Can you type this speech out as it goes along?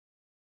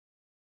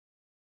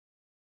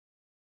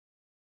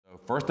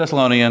1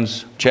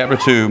 Thessalonians chapter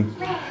 2,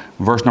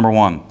 verse number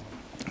 1.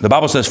 The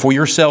Bible says, "For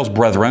yourselves,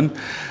 brethren,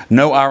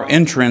 know our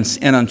entrance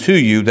in unto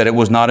you, that it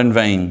was not in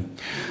vain.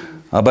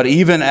 But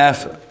even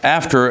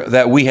after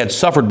that we had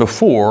suffered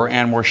before,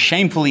 and were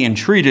shamefully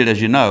entreated, as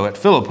you know, at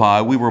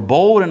Philippi, we were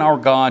bold in our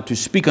God to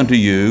speak unto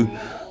you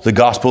the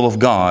gospel of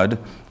God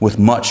with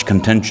much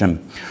contention.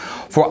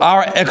 For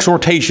our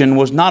exhortation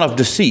was not of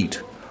deceit,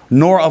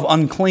 nor of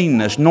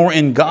uncleanness, nor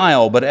in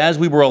guile, but as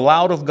we were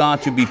allowed of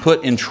God to be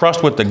put in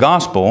trust with the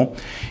gospel,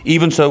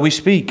 even so we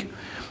speak,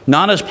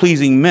 not as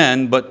pleasing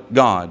men, but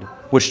God,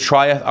 which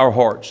trieth our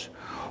hearts.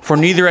 For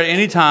neither at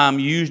any time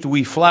used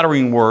we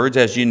flattering words,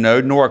 as ye know,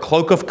 nor a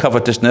cloak of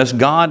covetousness,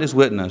 God is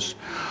witness.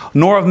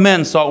 Nor of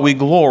men sought we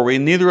glory,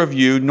 neither of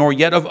you, nor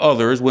yet of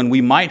others, when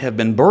we might have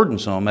been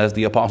burdensome as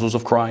the apostles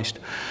of Christ.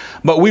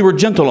 But we were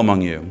gentle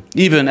among you,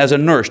 even as a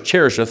nurse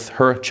cherisheth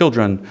her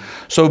children.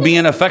 So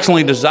being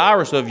affectionately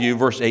desirous of you,"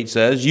 verse 8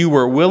 says, we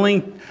were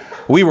willing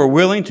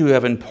to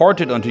have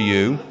imparted unto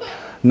you,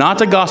 not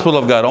the gospel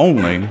of God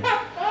only,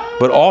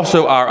 but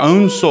also our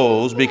own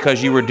souls,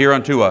 because ye were dear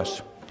unto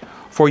us.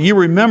 For ye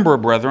remember,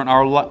 brethren,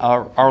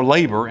 our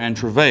labor and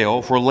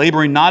travail, for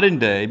laboring not in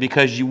day,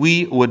 because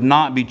we would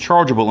not be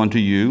chargeable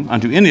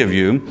unto any of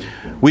you.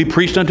 We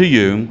preached unto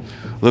you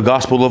the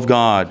gospel of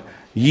God.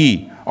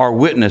 Ye are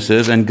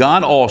witnesses, and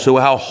God also,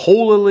 how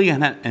holily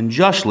and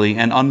justly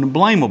and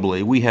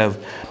unblameably we have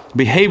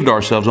behaved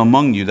ourselves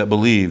among you that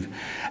believe.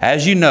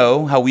 As you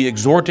know, how we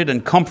exhorted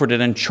and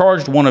comforted and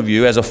charged one of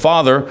you as a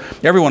father,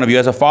 every one of you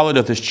as a father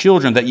doth his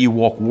children, that ye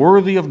walk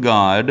worthy of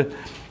God,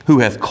 who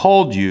hath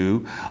called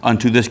you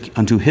unto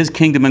his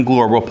kingdom and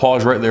glory." We'll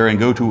pause right there and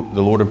go to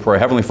the Lord in prayer.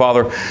 Heavenly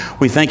Father,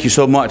 we thank you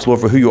so much, Lord,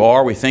 for who you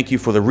are. We thank you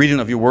for the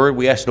reading of your word.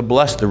 We ask you to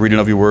bless the reading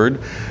of your word.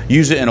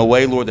 Use it in a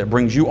way, Lord, that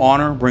brings you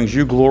honor, brings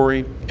you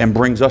glory, and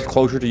brings us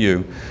closer to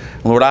you.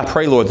 And Lord, I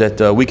pray, Lord,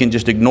 that we can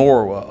just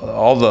ignore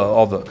all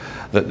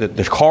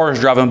the cars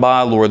driving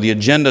by, Lord, the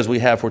agendas we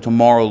have for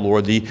tomorrow,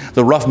 Lord,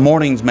 the rough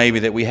mornings maybe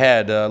that we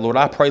had. Lord,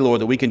 I pray,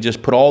 Lord, that we can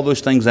just put all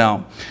those things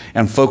out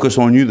and focus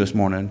on you this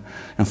morning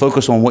and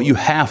focus on what you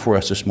have for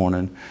us this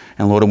morning.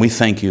 And Lord, and we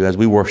thank you as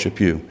we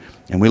worship you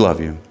and we love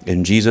you.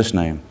 In Jesus'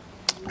 name,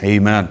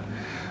 amen.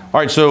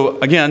 All right, so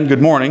again,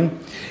 good morning.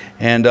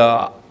 And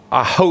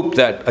I hope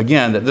that,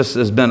 again, that this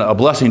has been a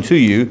blessing to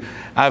you.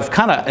 I've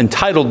kind of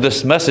entitled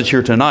this message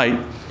here tonight,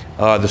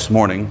 this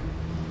morning.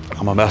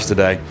 I'm a mess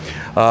today.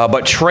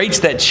 But traits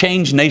that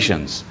change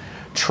nations.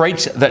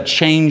 Traits that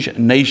change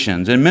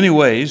nations. In many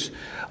ways,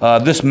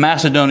 this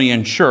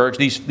Macedonian church,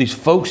 these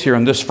folks here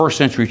in this first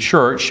century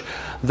church,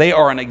 they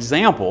are an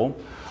example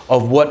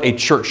of what a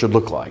church should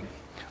look like.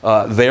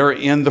 They're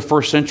in the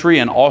first century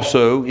and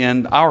also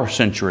in our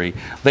century.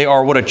 They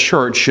are what a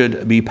church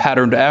should be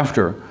patterned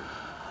after.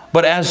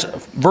 But as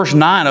verse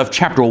 9 of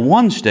chapter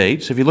 1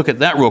 states, if you look at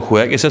that real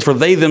quick, it says, "For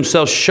they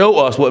themselves show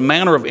us what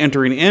manner of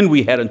entering in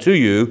we had unto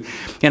you,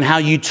 and how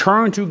you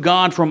turn to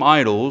God from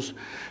idols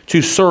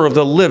to serve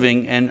the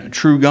living and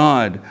true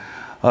God."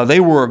 They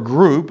were a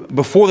group,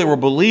 before they were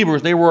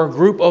believers, they were a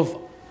group of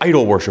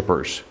idol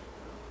worshipers.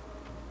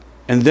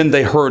 And then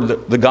they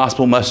heard the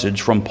gospel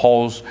message from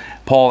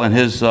Paul and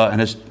his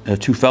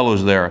two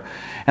fellows there.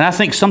 And I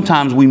think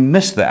sometimes we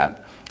miss that.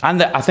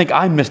 I think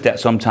I miss that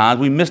sometimes.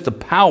 We miss the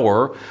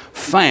power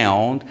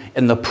found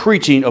in the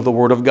preaching of the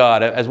Word of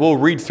God. As we'll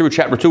read through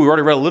chapter 2, we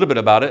already read a little bit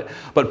about it,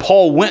 but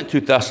Paul went to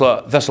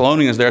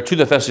Thessalonians there, to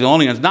the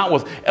Thessalonians, not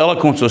with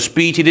eloquence of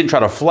speech. He didn't try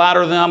to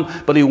flatter them,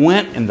 but he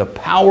went in the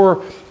power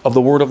of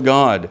the Word of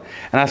God.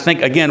 And I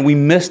think, again, we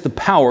miss the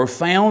power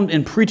found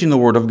in preaching the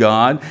Word of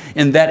God,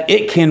 in that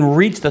it can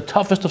reach the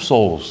toughest of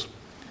souls,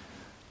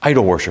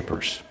 idol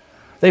worshipers.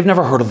 They've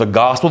never heard of the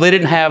gospel. They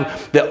didn't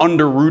have the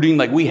underrooting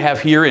like we have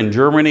here in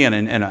Germany and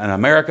in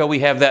America. We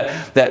have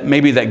that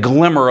maybe that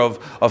glimmer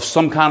of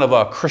some kind of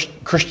a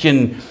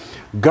Christian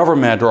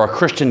government or a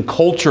Christian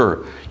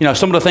culture. You know,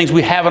 some of the things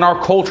we have in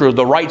our culture,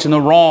 the rights and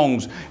the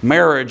wrongs,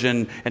 marriage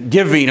and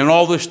giving and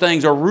all those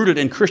things are rooted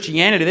in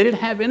Christianity. They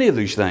didn't have any of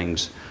these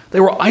things.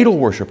 They were idol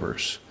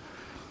worshipers.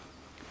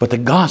 But the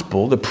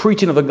gospel, the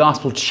preaching of the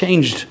gospel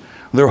changed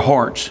their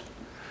hearts.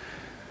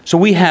 So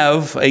we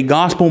have a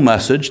gospel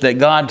message that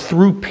God,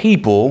 through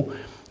people,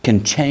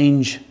 can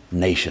change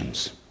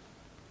nations.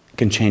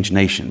 Can change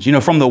nations. You know,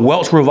 from the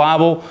Welsh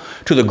revival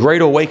to the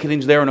great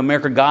awakenings there in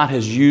America, God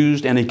has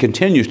used, and He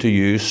continues to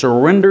use,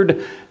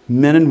 surrendered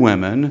men and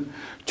women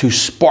to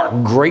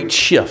spark great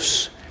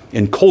shifts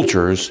in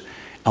cultures.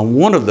 And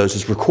one of those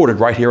is recorded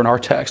right here in our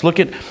text. Look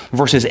at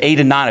verses 8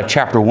 and 9 of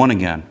chapter 1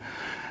 again.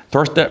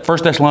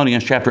 1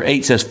 Thessalonians chapter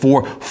 8 says,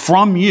 "For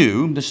from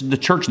you," this is the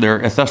church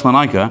there at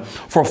Thessalonica,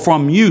 "for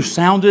from you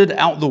sounded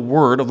out the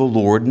word of the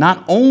Lord,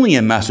 not only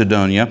in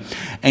Macedonia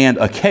and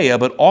Achaia,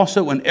 but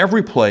also in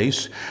every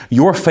place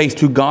your faith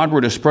to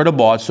God is spread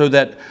abroad, so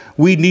that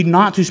we need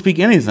not to speak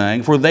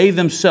anything, for they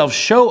themselves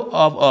show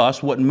of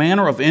us what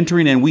manner of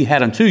entering in we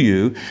had unto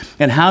you,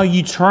 and how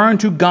ye turn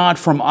to God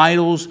from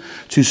idols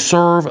to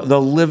serve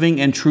the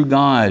living and true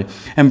God."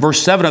 And verse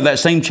 7 of that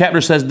same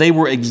chapter says, "They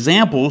were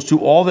examples to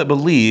all that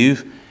believe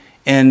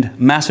in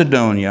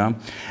Macedonia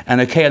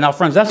and Achaia. Now,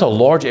 friends, that's a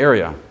large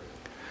area.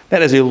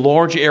 That is a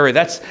large area.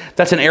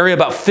 That's an area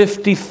about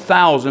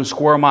 50,000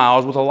 square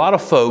miles with a lot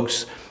of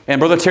folks. And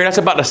Brother Terry, that's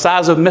about the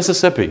size of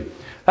Mississippi.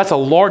 That's a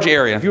large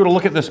area. If you were to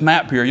look at this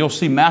map here, you'll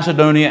see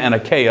Macedonia and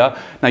Achaia.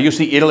 Now, you'll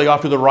see Italy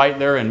off to the right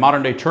there and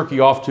modern-day Turkey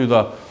off to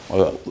the,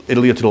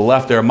 Italy to the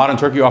left there, modern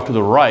Turkey off to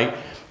the right.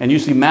 And you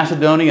see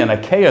Macedonia and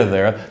Achaia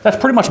there. That's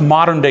pretty much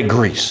modern-day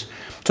Greece.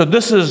 So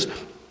this is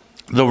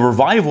the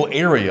revival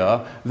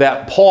area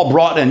that Paul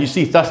brought in. You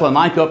see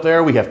Thessalonica up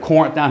there. We have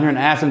Corinth down here in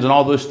Athens and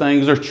all those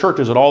things. There's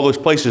churches at all those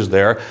places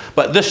there.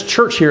 But this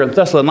church here in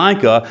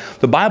Thessalonica,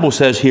 the Bible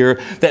says here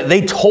that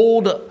they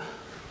told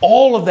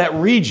all of that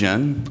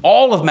region,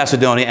 all of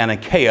Macedonia and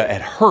Achaia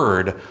had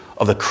heard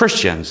of the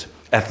Christians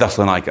at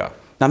Thessalonica.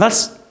 Now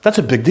that's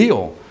a big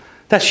deal.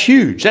 That's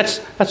huge.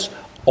 That's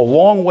a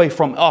long way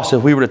from us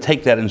if we were to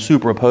take that and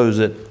superimpose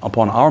it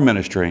upon our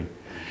ministry.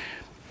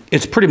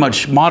 It's pretty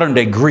much modern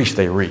day Greece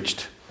they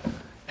reached.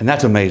 And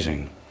that's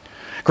amazing.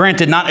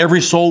 Granted, not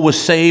every soul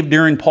was saved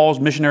during Paul's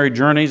missionary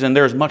journeys, and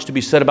there's much to be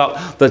said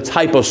about the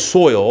type of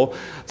soil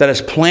that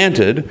is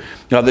planted,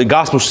 the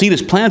gospel seed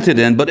is planted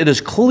in, but it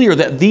is clear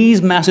that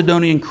these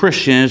Macedonian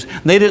Christians,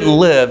 they didn't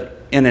live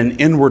in an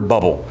inward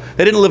bubble.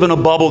 They didn't live in a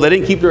bubble. They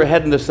didn't keep their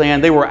head in the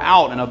sand. They were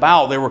out and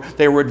about.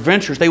 They were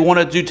adventurous. They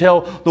wanted to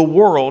tell the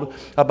world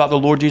about the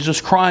Lord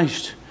Jesus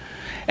Christ.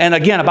 And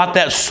again, about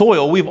that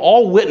soil, we've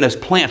all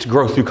witnessed plants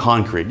grow through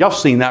concrete. Y'all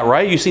seen that,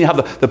 right? You've seen how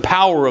the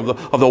power of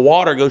the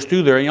water goes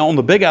through there. You know, on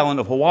the big island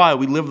of Hawaii,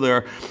 we lived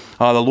there.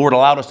 The Lord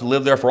allowed us to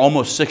live there for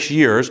almost 6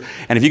 years.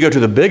 And if you go to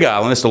the big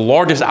island, it's the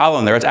largest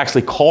island there. It's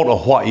actually called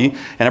Hawaii,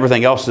 and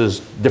everything else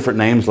is different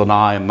names,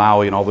 Lanai and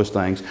Maui and all those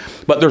things.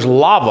 But there's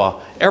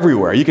lava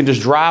everywhere. You can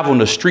just drive on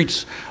the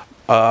streets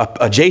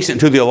adjacent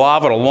to the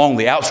lava along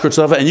the outskirts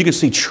of it, and you can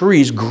see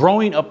trees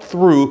growing up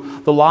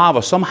through the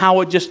lava.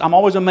 Somehow I'm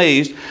always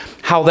amazed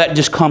how that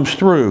just comes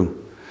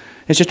through.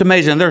 It's just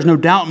amazing. And there's no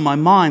doubt in my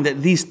mind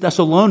that these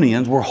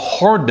Thessalonians were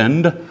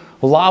hardened,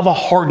 lava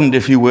hardened,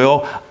 if you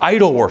will,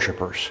 idol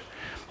worshipers.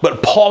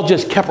 But Paul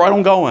just kept right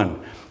on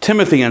going.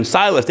 Timothy and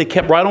Silas, they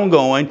kept right on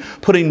going,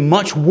 putting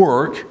much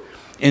work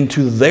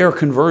into their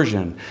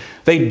conversion.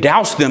 They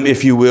doused them,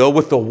 if you will,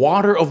 with the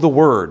water of the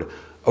Word.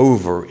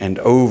 Over and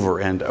over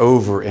and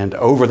over and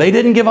over. They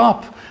didn't give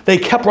up. They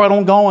kept right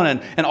on going.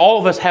 And all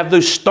of us have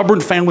those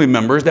stubborn family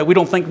members that we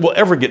don't think will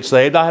ever get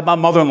saved. I have my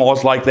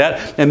mother-in-laws like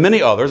that and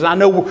many others. And I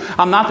know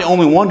I'm not the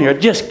only one here.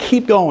 Just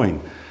keep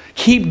going.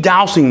 Keep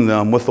dousing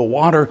them with the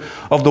water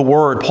of the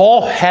Word.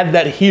 Paul had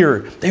that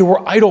here. They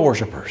were idol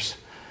worshipers.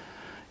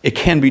 It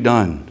can be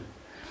done.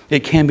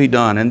 It can be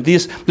done. And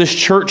this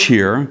church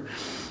here,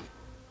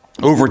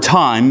 over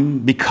time,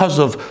 because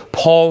of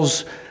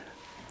Paul's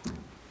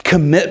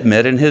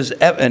commitment and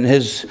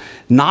his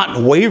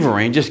not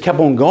wavering, just kept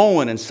on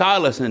going. And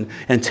Silas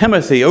and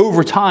Timothy,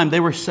 over time, they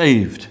were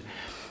saved.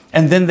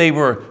 And then they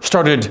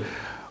started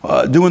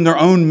doing their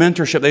own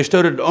mentorship. They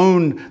started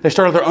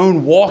their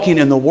own walking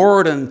in the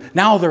Word, and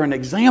now they're an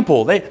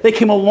example. They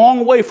came a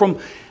long way from,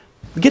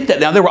 get that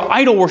now, they were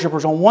idol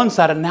worshipers on one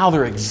side, and now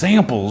they're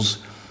examples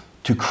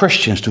to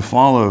Christians to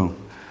follow.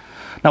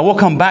 Now we'll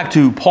come back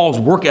to Paul's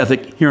work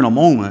ethic here in a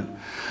moment,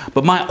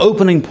 but my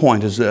opening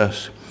point is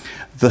this.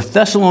 The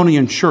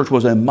Thessalonian church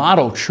was a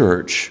model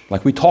church,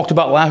 like we talked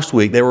about last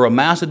week. They were a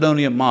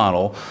Macedonian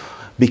model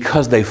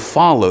because they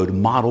followed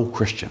model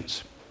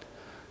Christians.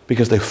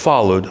 Because they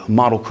followed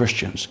model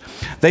Christians.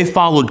 They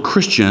followed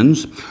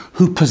Christians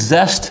who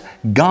possessed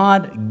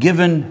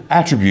God-given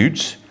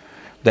attributes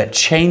that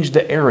changed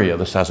the area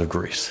the size of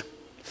Greece.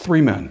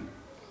 3 men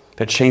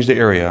that changed the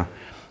area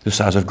the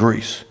size of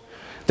Greece.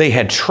 They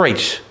had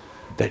traits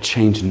that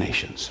changed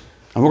nations.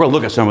 And we're going to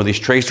look at some of these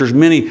traits. There's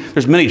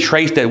many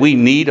traits that we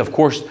need. Of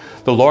course,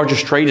 the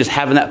largest trait is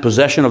having that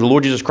possession of the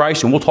Lord Jesus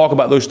Christ, and we'll talk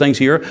about those things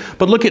here.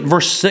 But look at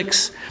verse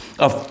 6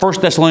 of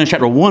 1 Thessalonians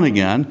chapter 1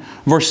 again.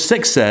 Verse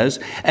 6 says,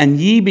 "And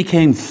ye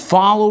became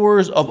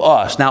followers of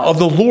us." Now, of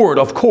the Lord,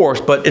 of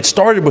course, but it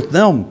started with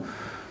them.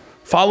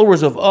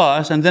 Followers of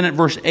us. And then at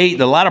verse 8,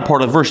 the latter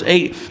part of verse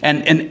 8,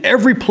 "And in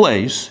every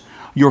place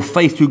your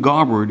faith to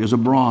Godward is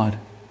abroad."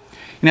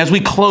 And as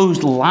we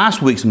closed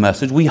last week's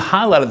message, we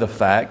highlighted the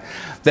fact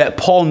that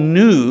Paul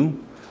knew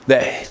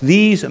that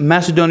these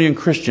Macedonian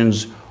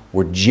Christians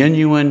were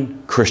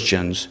genuine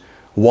Christians.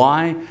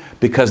 Why?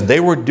 Because they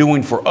were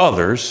doing for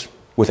others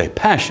with a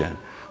passion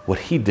what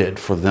he did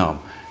for them.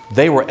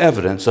 They were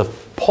evidence of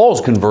Paul's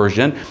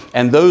conversion,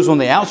 and those on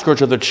the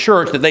outskirts of the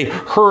church that they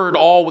heard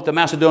all what the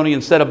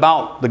Macedonians said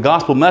about the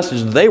gospel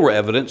message, they were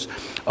evidence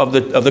of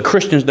the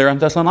Christians there in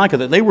Thessalonica,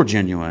 that they were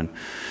genuine.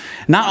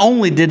 Not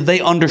only did they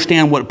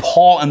understand what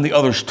Paul and the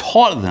others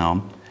taught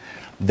them,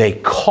 they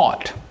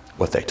caught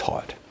what they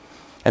taught.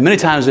 And many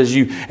times if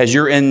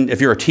you're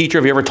a teacher,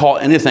 if you ever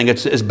taught anything,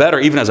 it's better,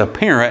 even as a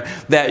parent,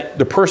 that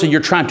the person you're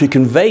trying to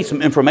convey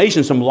some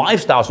information, some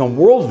lifestyle, some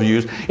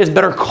worldviews, is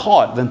better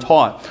caught than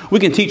taught. We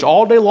can teach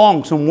all day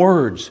long some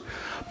words,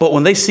 but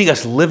when they see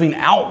us living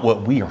out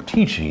what we are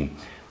teaching,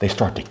 they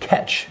start to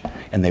catch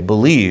and they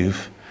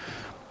believe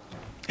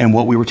in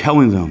what we were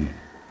telling them.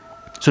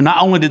 So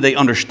not only did they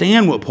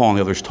understand what Paul and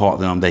the others taught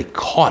them, they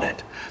caught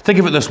it. Think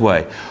of it this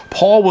way.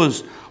 Paul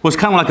was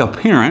kind of like a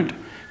parent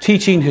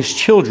teaching his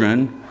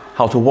children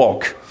how to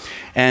walk.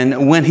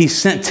 And when he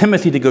sent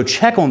Timothy to go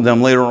check on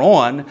them later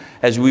on,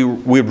 as we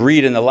would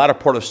read in the latter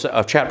part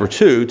of chapter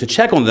 2, to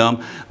check on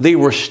them, they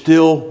were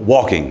still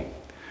walking.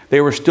 They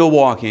were still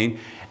walking.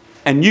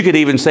 And you could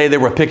even say they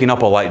were picking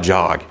up a light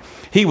jog.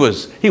 He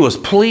was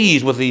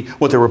pleased with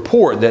the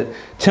report that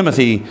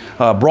Timothy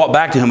brought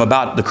back to him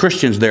about the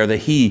Christians there that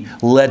he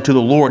led to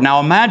the Lord. Now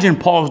imagine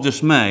Paul's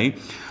dismay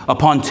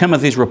upon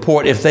Timothy's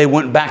report if they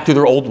went back to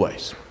their old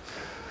ways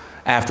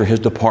after his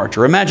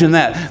departure. Imagine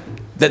that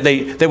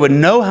they would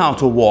know how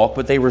to walk,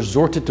 but they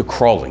resorted to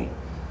crawling.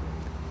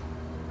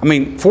 I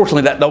mean,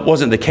 fortunately, that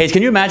wasn't the case.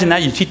 Can you imagine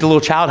that? You teach a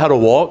little child how to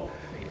walk,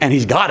 and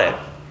he's got it.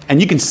 And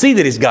you can see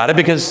that he's got it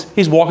because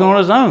he's walking on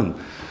his own.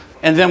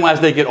 And then as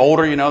they get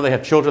older, they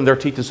have children, they're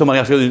teaching somebody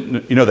else,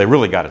 they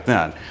really got it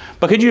then.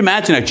 But could you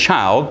imagine a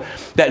child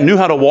that knew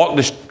how to walk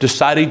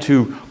deciding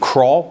to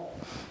crawl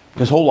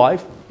his whole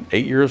life?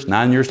 8 years,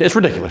 9 years. It's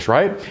ridiculous,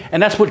 right?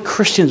 And that's what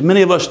Christians,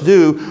 many of us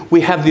do. We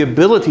have the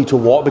ability to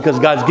walk because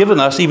God's given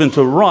us even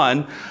to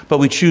run, but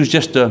we choose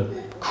just to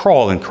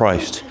crawl in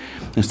Christ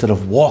instead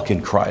of walk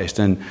in Christ.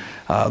 And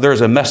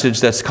there's a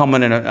message that's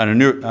coming in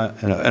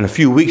a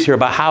few weeks here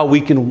about how we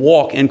can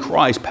walk in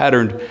Christ,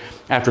 patterned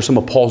after some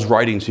of Paul's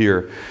writings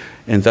here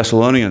in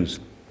Thessalonians.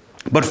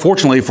 But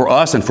fortunately for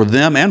us and for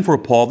them and for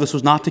Paul, this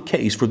was not the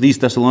case for these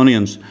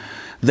Thessalonians.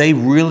 They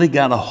really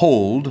got a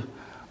hold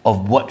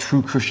of what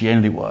true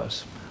Christianity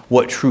was,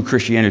 what true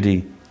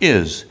Christianity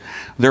is.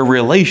 Their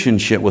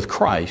relationship with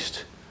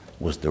Christ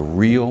was the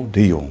real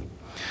deal.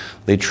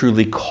 They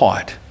truly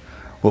caught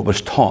what was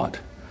taught.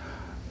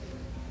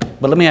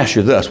 But let me ask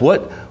you this,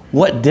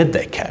 what did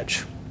they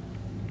catch?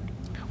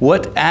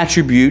 What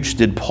attributes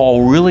did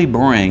Paul really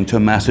bring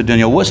to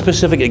Macedonia? What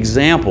specific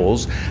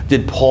examples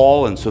did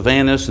Paul and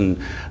Silvanus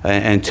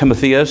and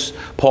Timotheus,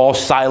 Paul,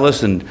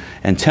 Silas, and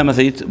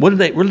Timothy, what did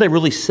they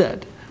really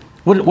said?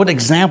 What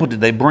example did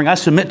they bring? I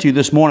submit to you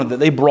this morning that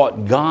they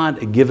brought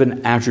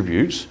God-given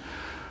attributes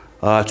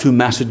to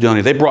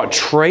Macedonia. They brought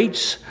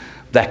traits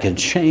that can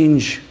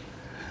change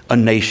a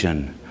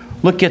nation.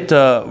 Look at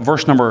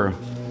verse number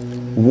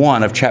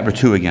 1 of chapter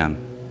 2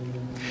 again.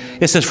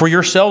 It says, "For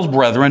yourselves,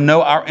 brethren,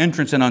 know our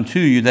entrance in unto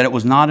you, that it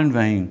was not in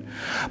vain.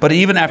 But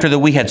even after that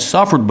we had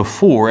suffered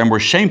before, and were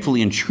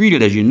shamefully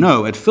entreated, as you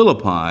know, at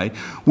Philippi,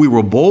 we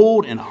were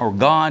bold in our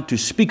God to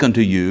speak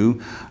unto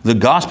you the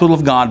gospel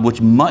of God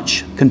with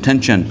much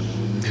contention.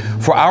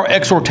 For our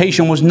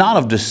exhortation was not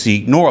of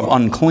deceit, nor of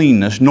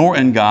uncleanness, nor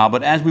in God,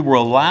 but as we were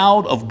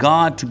allowed of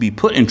God to be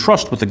put in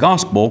trust with the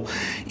gospel,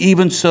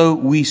 even so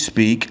we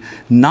speak,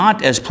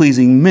 not as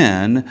pleasing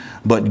men,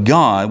 but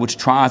God, which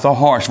trieth our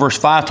hearts." Verse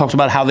 5 talks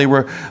about how they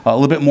were a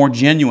little bit more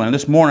genuine. And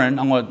this morning,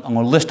 I'm going to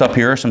list up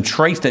here some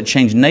traits that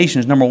change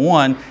nations. Number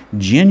 1,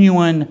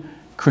 genuine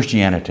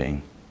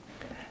Christianity.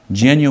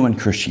 Genuine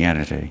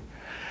Christianity.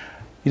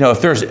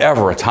 If there's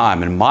ever a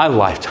time in my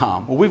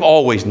lifetime, well, we've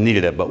always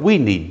needed it, but we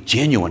need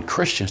genuine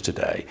Christians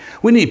today.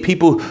 We need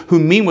people who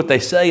mean what they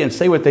say and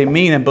say what they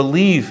mean and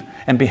believe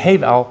and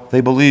behave how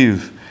they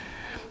believe.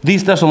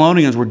 These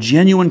Thessalonians were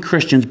genuine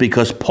Christians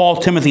because Paul,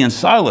 Timothy, and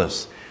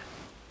Silas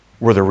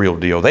were the real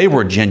deal. They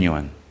were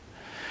genuine.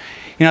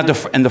 And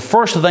the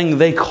first thing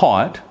they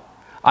caught,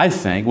 I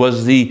think,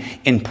 was the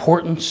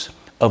importance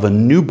of a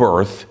new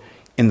birth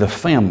in the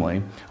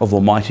family of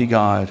Almighty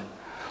God.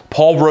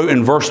 Paul wrote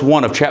in verse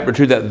 1 of chapter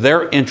 2 that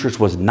their interest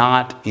was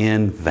not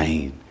in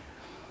vain.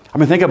 I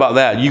mean, think about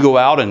that. You go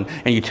out and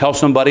you tell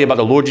somebody about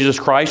the Lord Jesus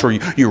Christ, or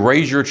you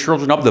raise your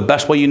children up the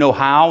best way you know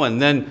how,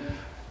 and then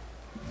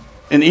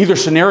in either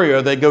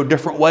scenario, they go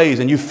different ways,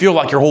 and you feel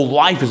like your whole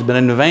life has been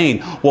in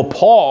vain. Well,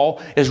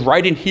 Paul is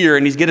writing here,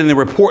 and he's getting the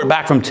report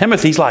back from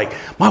Timothy. He's like,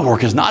 my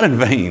work is not in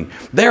vain.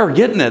 They're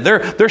getting it.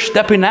 They're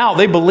stepping out.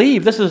 They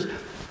believe.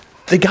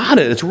 They got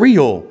it. It's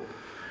real.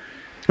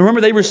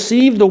 Remember, they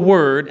received the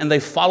word and they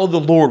followed the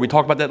Lord. We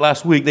talked about that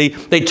last week.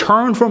 They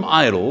turned from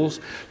idols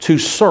to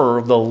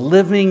serve the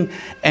living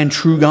and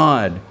true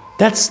God.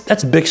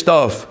 That's big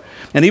stuff.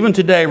 And even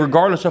today,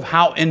 regardless of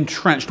how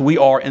entrenched we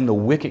are in the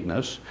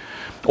wickedness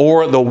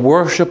or the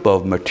worship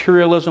of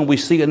materialism we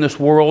see in this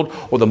world,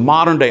 or the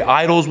modern day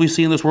idols we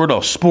see in this world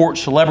of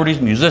sports,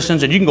 celebrities,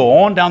 musicians, and you can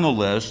go on down the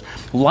list,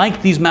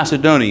 like these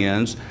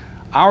Macedonians,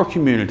 our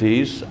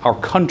communities, our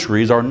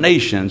countries, our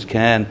nations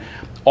can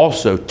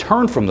also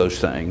turn from those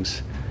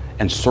things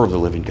and serve the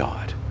living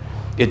God.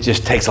 It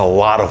just takes a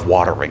lot of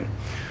watering,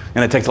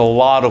 and it takes a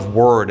lot of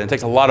word, and it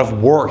takes a lot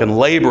of work and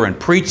labor and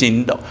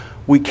preaching.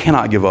 We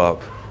cannot give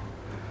up.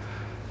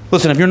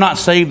 Listen, if you're not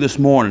saved this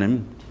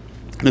morning,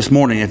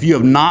 if you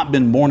have not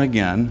been born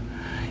again,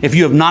 if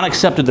you have not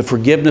accepted the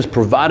forgiveness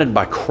provided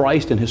by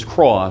Christ and His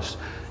cross,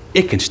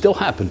 it can still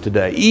happen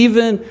today,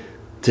 even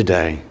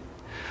today.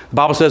 The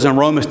Bible says in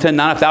Romans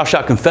 10:9, if thou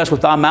shalt confess with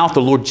thy mouth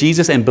the Lord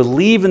Jesus and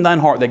believe in thine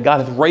heart that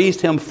God hath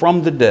raised Him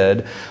from the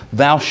dead,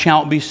 thou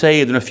shalt be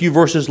saved. And a few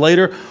verses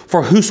later,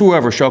 for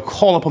whosoever shall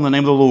call upon the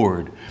name of the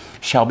Lord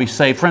shall be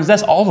saved. Friends,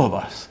 that's all of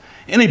us.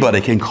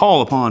 Anybody can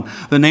call upon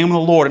the name of the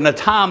Lord. In a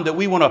time that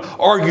we want to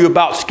argue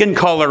about skin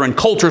color and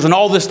cultures and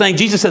all this thing,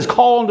 Jesus says,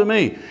 call unto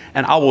me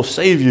and I will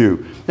save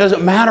you. It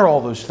doesn't matter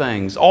all those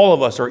things. All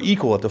of us are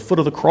equal at the foot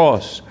of the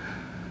cross.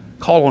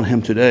 Call on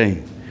Him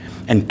today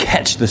and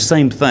catch the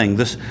same thing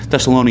this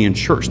Thessalonian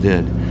church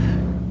did.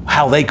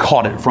 How they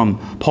caught it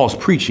from Paul's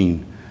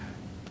preaching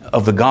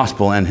of the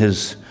gospel and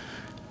his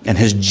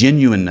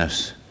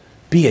genuineness.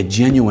 Be a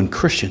genuine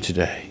Christian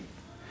today.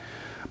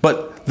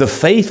 But the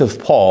faith of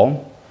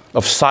Paul,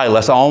 of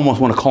Silas, I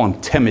almost want to call him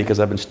Timmy because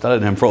I've been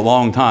studying him for a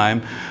long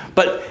time.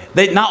 But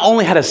they not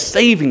only had a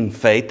saving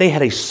faith, they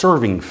had a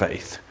serving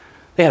faith.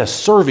 They had a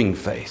serving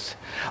faith.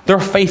 Their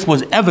faith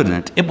was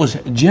evident. It was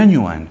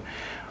genuine.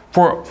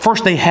 For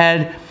first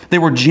they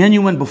were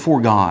genuine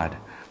before God.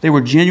 They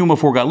were genuine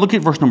before God. Look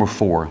at verse number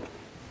 4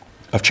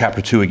 of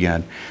chapter 2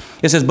 again.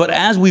 It says, but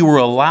as we were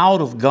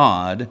allowed of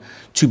God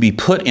to be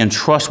put in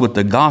trust with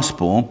the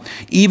gospel,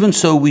 even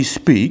so we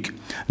speak,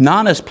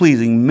 not as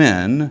pleasing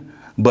men,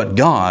 but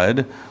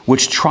God,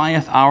 which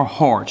trieth our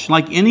hearts.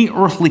 Like any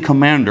earthly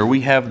commander,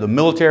 we have the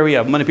military, we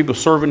have many people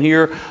serving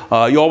here.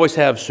 You always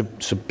have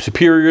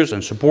superiors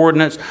and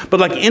subordinates. But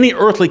like any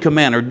earthly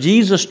commander,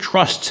 Jesus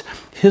trusts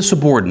His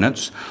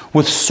subordinates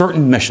with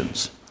certain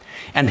missions.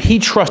 And He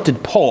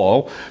trusted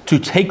Paul to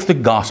take the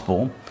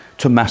gospel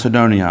to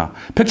Macedonia.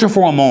 Picture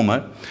for a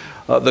moment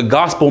the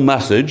gospel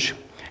message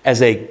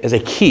as a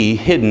key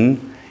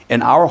hidden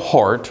in our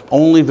heart,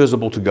 only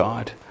visible to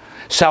God.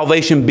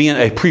 Salvation being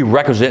a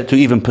prerequisite to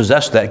even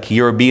possess that key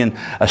or being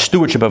a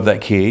stewardship of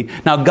that key.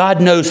 Now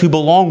God knows who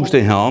belongs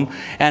to Him,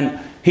 and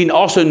He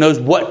also knows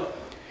what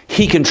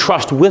He can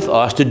trust with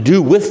us to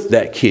do with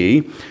that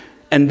key.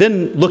 And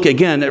then look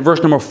again at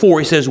verse number 4.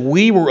 He says,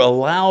 we were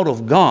allowed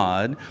of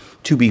God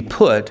to be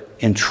put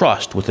in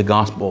trust with the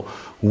gospel.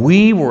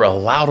 We were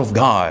allowed of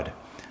God.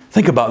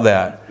 Think about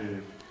that.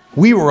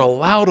 We were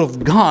allowed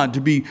of God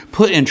to be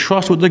put in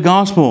trust with the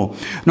gospel.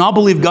 Now, I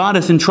believe God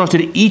has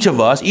entrusted each of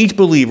us, each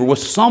believer, with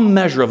some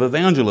measure of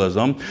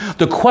evangelism.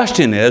 The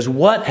question is,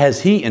 what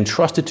has He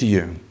entrusted to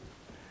you?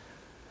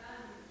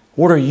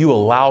 What are you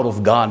allowed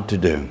of God to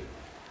do?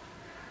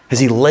 Has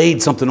He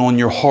laid something on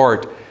your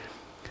heart?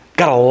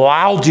 God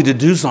allowed you to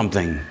do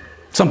something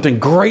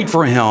great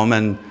for Him,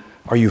 and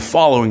are you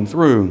following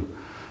through?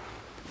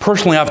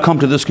 Personally, I've come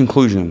to this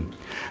conclusion.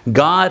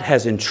 God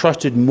has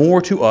entrusted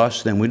more to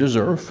us than we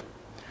deserve,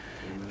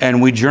 and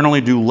we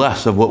generally do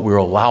less of what we're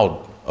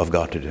allowed of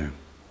God to do.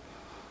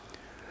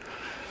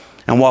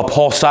 And while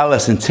Paul,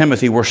 Silas, and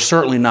Timothy were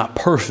certainly not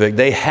perfect,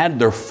 they had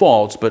their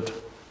faults, but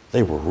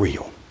they were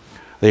real.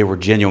 They were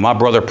genuine. My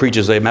brother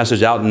preaches a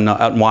message out in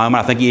Wyoming.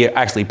 I think he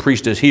actually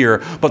preached this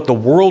here. But the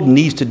world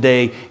needs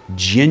today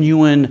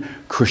genuine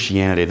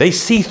Christianity. They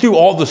see through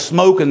all the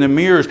smoke and the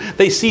mirrors.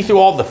 They see through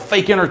all the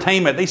fake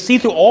entertainment. They see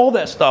through all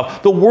that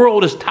stuff. The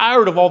world is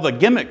tired of all the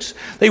gimmicks.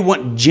 They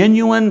want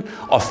genuine,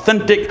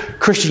 authentic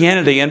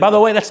Christianity. And by the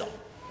way, that's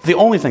the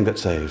only thing that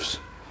saves.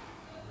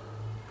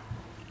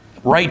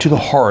 Right to the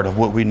heart of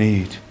what we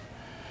need.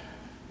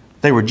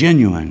 They were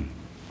genuine.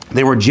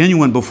 They were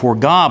genuine before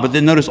God, but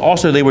then notice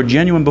also they were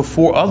genuine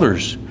before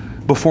others,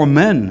 before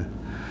men.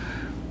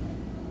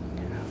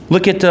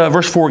 Look at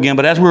verse 4 again.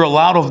 But as we are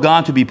allowed of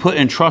God to be put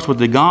in trust with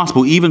the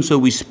gospel, even so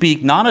we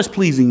speak, not as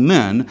pleasing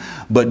men,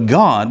 but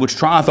God, which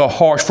trieth our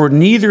hearts. For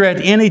neither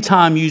at any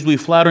time used we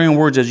flattering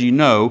words, as you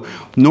know,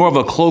 nor of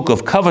a cloak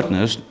of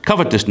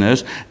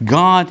covetousness.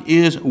 God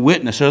is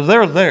witness. So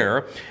they're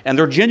there, and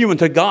they're genuine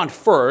to God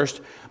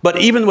first. But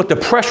even with the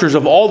pressures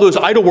of all those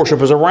idol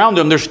worshipers around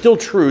them, they're still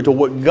true to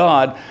what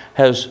God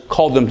has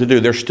called them to do.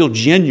 They're still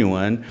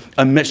genuine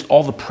amidst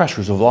all the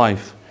pressures of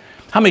life.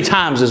 How many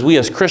times as we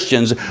as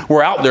Christians,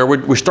 we're out there,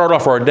 we start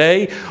off our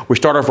day, we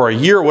start off our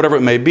year, whatever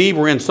it may be,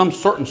 we're in some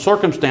certain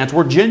circumstance,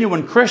 we're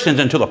genuine Christians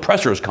until the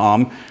pressures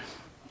come,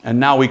 and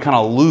now we kind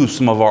of lose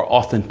some of our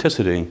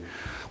authenticity.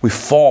 We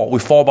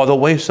fall by the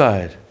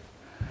wayside.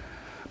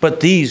 But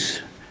these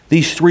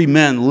three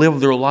men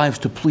lived their lives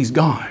to please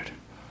God.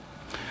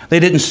 They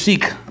didn't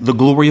seek the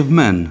glory of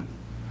men.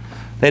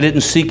 They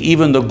didn't seek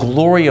even the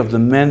glory of the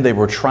men they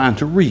were trying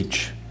to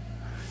reach.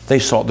 They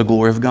sought the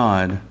glory of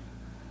God.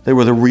 They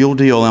were the real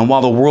deal. And while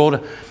the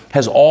world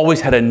has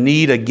always had a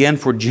need again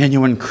for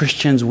genuine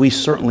Christians, we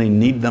certainly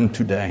need them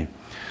today.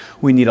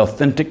 We need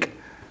authentic,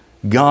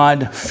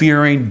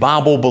 God-fearing,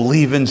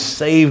 Bible-believing,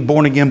 saved,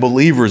 born-again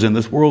believers in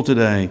this world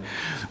today.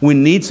 We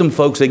need some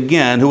folks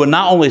again who would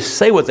not only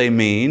say what they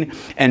mean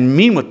and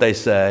mean what they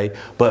say,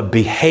 but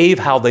behave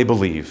how they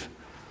believe.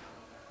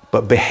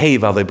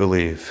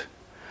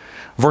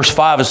 Verse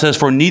 5, it says,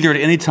 for neither at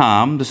any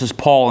time, this is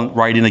Paul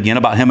writing again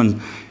about him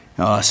and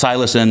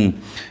Silas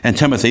and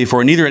Timothy,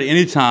 for neither at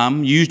any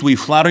time used we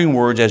flattering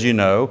words, as you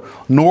know,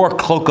 nor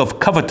cloak of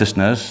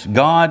covetousness.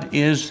 God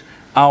is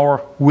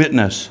our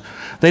witness.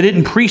 They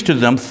didn't preach to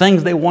them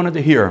things they wanted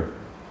to hear.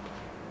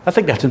 I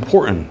think that's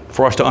important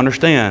for us to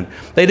understand.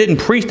 They didn't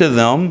preach to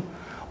them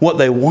what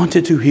they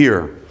wanted to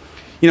hear.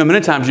 You know,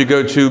 many times you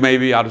go to,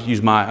 maybe I'll just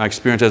use my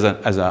experience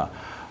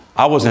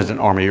I wasn't an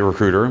Army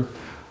recruiter,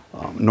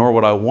 nor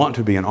would I want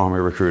to be an Army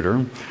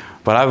recruiter.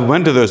 But I've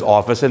went to those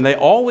offices, and they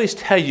always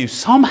tell you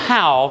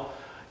somehow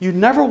you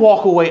never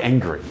walk away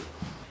angry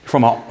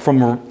from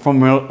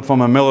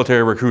a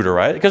military recruiter,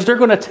 right? Because they're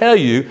going to tell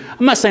you,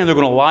 I'm not saying they're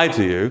going to lie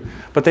to you,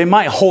 but they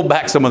might hold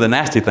back some of the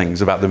nasty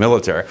things about the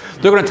military.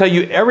 They're going to tell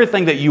you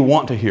everything that you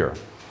want to hear.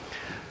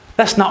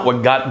 That's not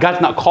what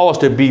God's not called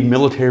us to be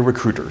military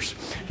recruiters.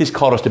 He's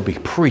called us to be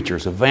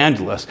preachers,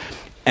 evangelists.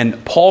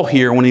 And Paul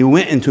here, when he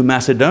went into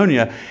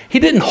Macedonia, he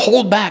didn't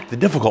hold back the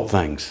difficult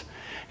things.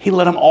 He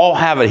let them all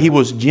have it. He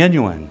was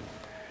genuine.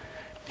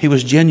 He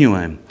was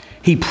genuine.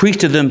 He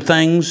preached to them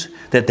things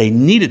that they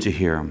needed to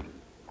hear.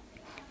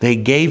 They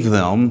gave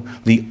them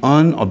the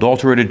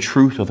unadulterated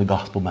truth of the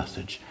gospel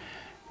message.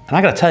 And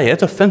I got to tell you,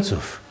 it's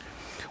offensive.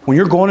 When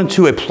you're going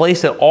into a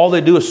place that all they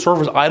do is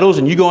serve as idols,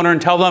 and you go in there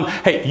and tell them,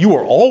 hey, you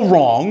are all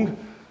wrong.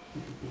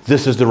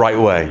 This is the right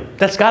way.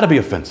 That's got to be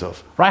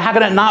offensive, right? How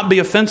can it not be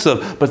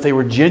offensive? But they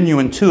were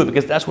genuine to it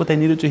because that's what they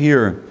needed to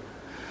hear.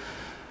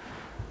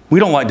 We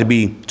don't like to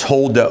be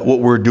told that what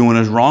we're doing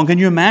is wrong. Can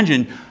you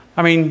imagine?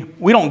 I mean,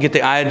 we don't get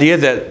the idea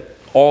that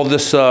all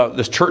this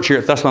church here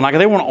at Thessalonica,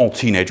 they weren't all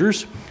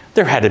teenagers.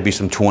 There had to be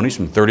some 20,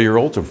 some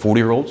 30-year-olds, some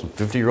 40-year-olds, some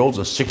 50-year-olds,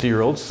 some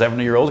 60-year-olds,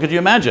 70-year-olds. Could you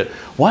imagine?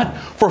 What?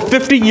 For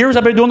 50 years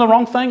I've been doing the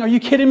wrong thing? Are you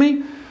kidding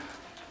me?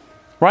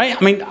 Right?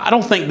 I mean, I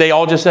don't think they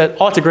all just said,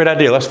 oh, that's a great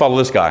idea. Let's follow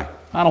this guy.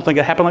 I don't think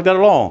it happened like that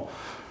at all.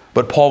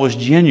 But Paul was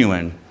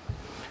genuine.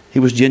 He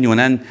was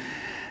genuine.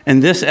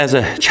 And this, as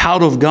a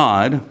child of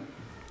God,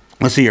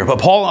 let's see here.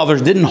 But Paul and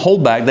others didn't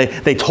hold back.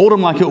 They told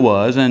him like it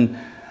was. And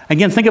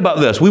again, think about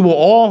this. We will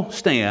all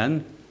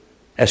stand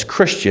as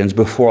Christians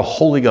before a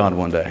holy God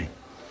one day.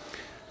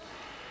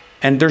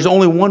 And there's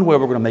only one way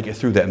we're going to make it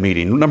through that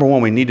meeting. Number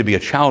one, we need to be a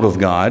child of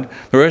God.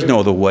 There is no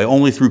other way.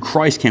 Only through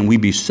Christ can we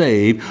be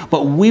saved.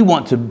 But we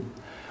want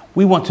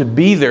to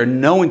be there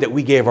knowing that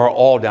we gave our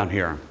all down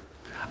here.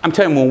 I'm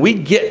telling you, when we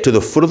get to the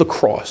foot of the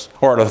cross,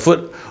 or at the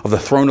foot of the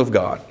throne of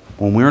God,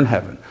 when we're in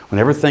heaven, when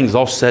everything's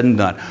all said and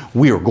done,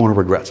 we are going to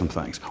regret some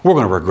things. We're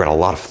going to regret a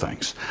lot of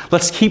things.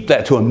 Let's keep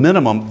that to a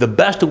minimum, the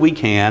best that we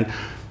can,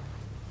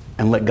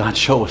 and let God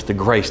show us the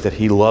grace that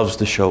He loves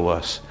to show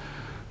us.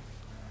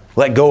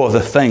 Let go of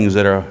the things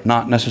that are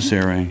not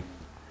necessary.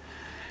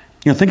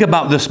 You know, think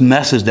about this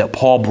message that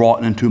Paul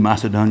brought into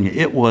Macedonia.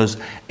 It was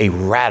a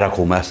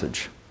radical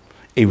message.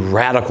 A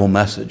radical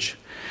message.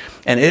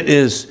 And it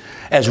is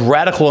as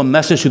radical a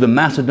message to the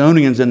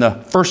Macedonians in the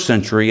first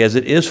century as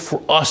it is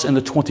for us in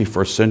the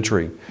 21st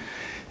century.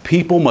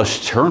 People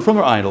must turn from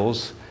their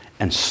idols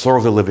and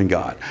serve the living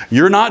God.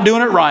 You're not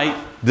doing it right.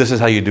 This is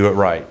how you do it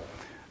right.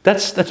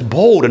 That's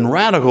bold and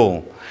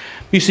radical.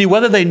 You see,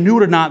 whether they knew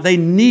it or not, they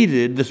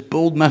needed this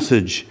bold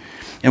message.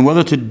 And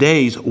whether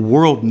today's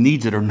world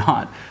needs it or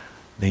not,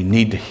 they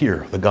need to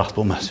hear the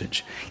gospel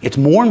message. It's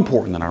more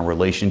important than our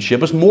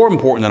relationship. It's more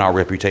important than our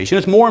reputation.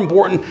 It's more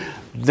important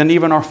than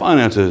even our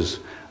finances.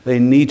 They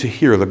need to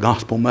hear the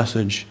gospel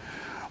message.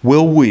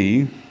 Will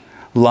we,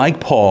 like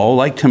Paul,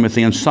 like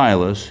Timothy and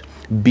Silas,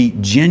 be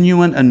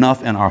genuine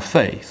enough in our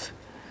faith?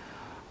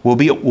 Will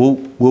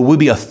we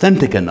be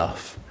authentic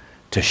enough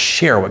to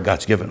share what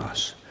God's given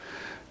us?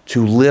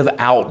 To live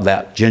out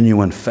that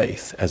genuine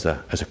faith as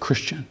a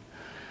Christian.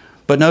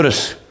 But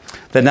notice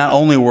that not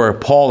only were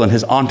Paul and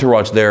his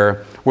entourage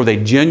there, were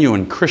they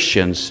genuine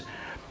Christians.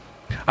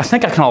 I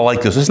think I kind of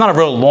like this. It's not a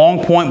real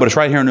long point, but it's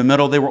right here in the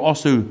middle. They were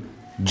also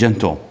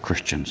gentle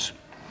Christians.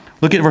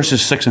 Look at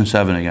verses 6 and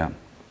 7 again.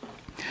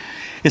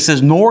 It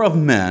says, nor of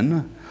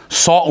men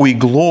sought we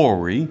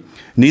glory,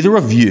 neither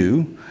of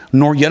you,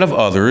 nor yet of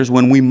others,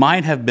 when we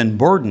might have been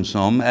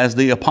burdensome as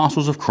the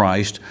apostles of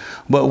Christ,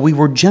 but we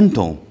were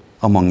gentle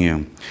among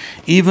you,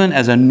 even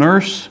as a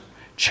nurse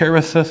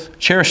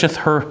cherisheth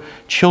her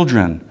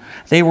children.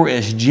 They were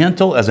as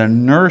gentle as a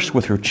nurse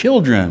with her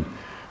children.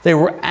 They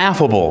were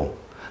affable.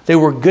 They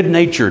were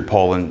good-natured,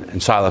 Paul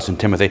and Silas and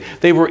Timothy.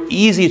 They were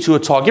easy to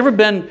talk. You ever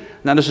been,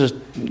 now this is,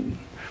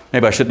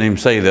 maybe I shouldn't even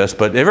say this,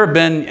 but ever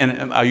been,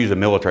 and I use a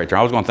military term,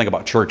 I was going to think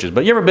about churches,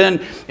 but you ever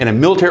been in a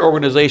military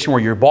organization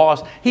where your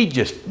boss, you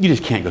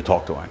just can't go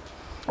talk to him?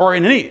 Or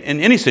in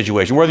any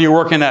situation, whether you're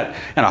working in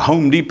a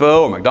Home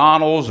Depot or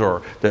McDonald's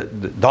or the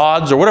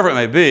Dodds or whatever it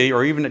may be,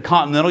 or even at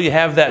Continental, you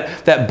have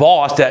that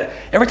boss that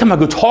every time I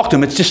go talk to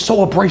him, it's just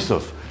so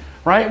abrasive,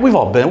 right? We've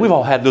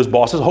all had those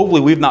bosses.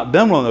 Hopefully we've not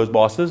been one of those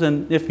bosses,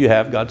 and if you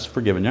have, God's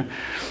forgiven you.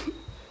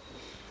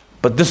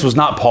 But this was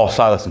not Paul,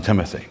 Silas, and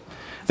Timothy.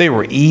 They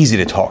were easy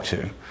to talk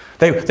to.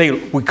 They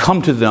would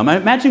come to them.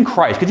 Imagine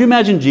Christ. Could you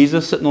imagine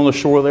Jesus sitting on the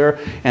shore there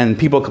and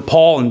people,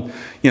 Paul and,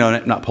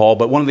 not Paul,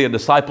 but one of the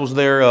disciples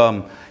there,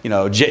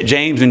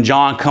 James and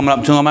John coming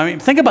up to him. I mean,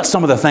 think about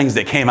some of the things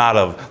that came out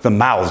of the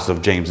mouths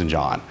of James and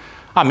John.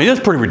 I mean, it's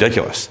pretty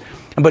ridiculous.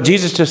 But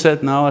Jesus just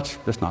said, no,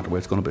 that's not the way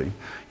it's going to be.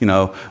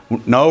 No,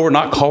 we're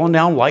not calling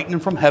down lightning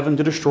from heaven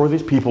to destroy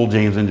these people,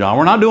 James and John.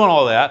 We're not doing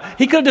all that.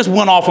 He could have just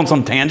went off on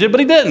some tangent, but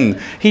he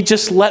didn't. He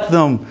just let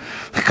them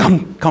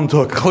come to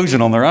a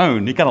conclusion on their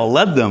own. He kind of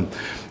led them.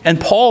 And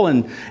Paul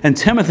and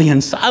Timothy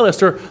and Silas,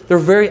 they're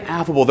very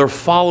affable. They're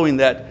following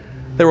that.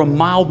 They were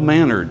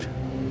mild-mannered.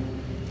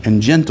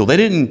 and gentle. They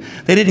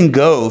didn't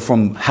go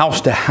from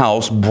house to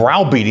house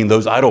browbeating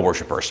those idol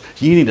worshipers.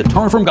 You need to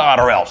turn from God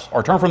or else,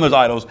 or turn from those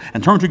idols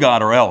and turn to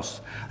God or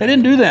else. They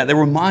didn't do that. They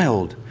were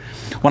mild.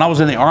 When I was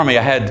in the Army,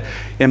 I had,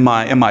 in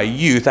my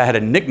youth, I had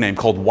a nickname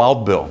called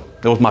Wild Bill.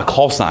 That was my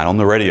call sign on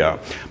the radio.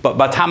 But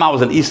by the time I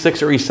was in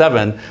E6 or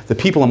E7, the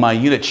people in my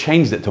unit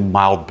changed it to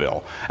Mild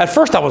Bill. At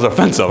first I was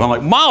offensive. I'm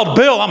like, Mild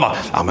Bill?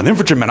 I'm an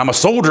infantryman. I'm a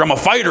soldier. I'm a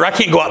fighter. I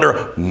can't go out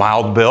there,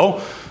 Mild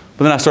Bill.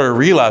 But then I started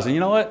realizing,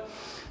 you know what?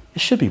 It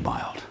should be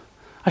mild.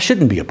 I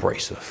shouldn't be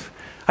abrasive.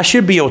 I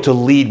should be able to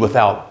lead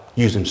without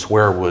using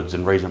swear words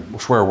and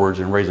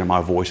raising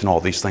my voice and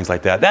all these things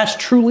like that. That's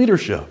true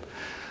leadership.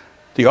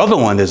 The other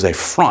one is a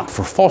front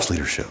for false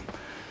leadership.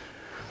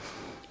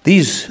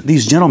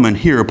 These gentlemen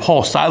here,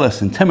 Paul,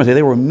 Silas, and Timothy,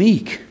 they were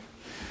meek.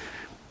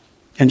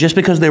 And just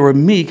because they were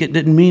meek, it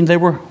didn't mean they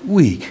were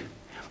weak.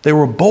 They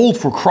were bold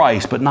for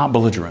Christ, but not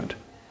belligerent.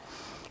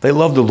 They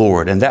loved the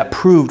Lord, and that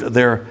proved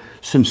their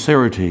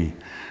sincerity.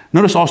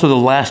 Notice also the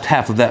last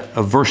half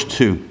of verse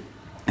 2.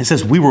 It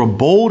says, we were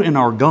bold in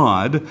our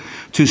God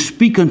to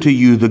speak unto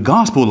you the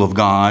gospel of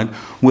God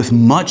with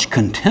much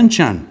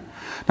contention.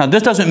 Now,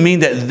 this doesn't mean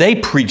that they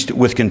preached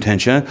with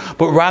contention,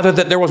 but rather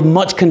that there was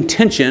much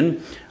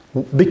contention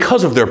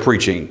because of their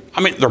preaching.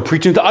 I mean, they're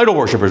preaching to idol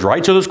worshipers,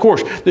 right? So, of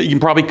course, you can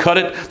probably cut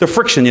it, the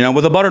friction,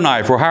 with a butter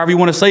knife or however you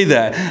want to say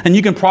that. And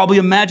you can probably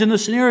imagine the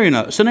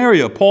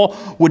scenario. Paul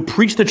would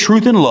preach the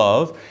truth in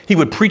love. He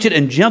would preach it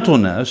in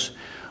gentleness.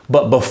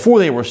 But before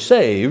they were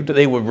saved,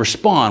 they would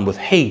respond with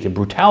hate and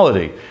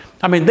brutality.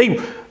 I mean,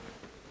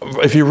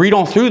 if you read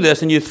on through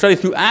this and you study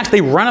through Acts,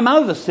 they run them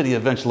out of the city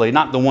eventually.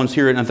 Not the ones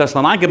here in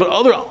Thessalonica, but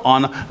other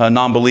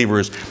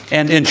non-believers.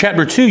 And in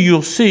chapter 2,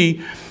 you'll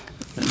see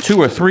 2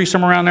 or 3,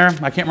 somewhere around there.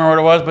 I can't remember what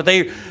it was, but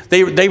the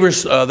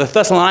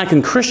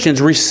Thessalonican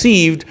Christians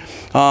received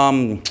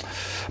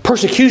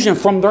persecution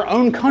from their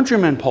own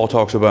countrymen, Paul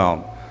talks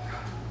about.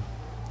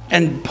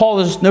 And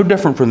Paul is no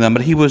different from them,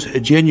 but he was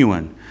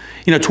genuine.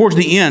 Towards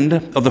the end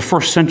of the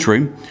first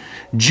century,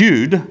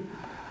 Jude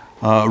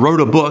wrote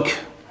a book.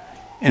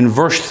 In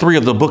verse 3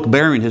 of the book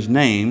bearing his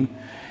name,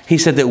 he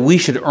said that we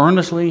should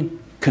earnestly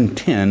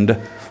contend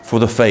for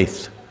the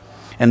faith.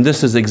 And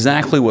this is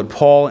exactly what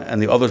Paul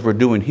and the others were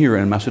doing here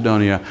in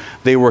Macedonia.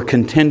 They were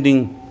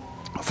contending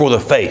for the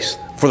faith,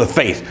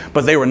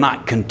 but they were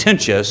not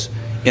contentious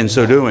in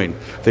so doing.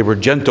 They were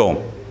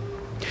gentle.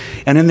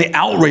 And in the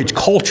outrage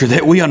culture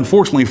that we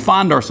unfortunately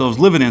find ourselves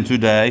living in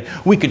today,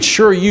 we could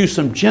sure use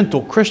some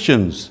gentle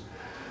Christians.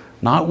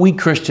 Not weak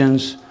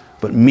Christians,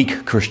 but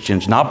meek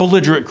Christians. Not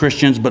belligerent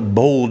Christians, but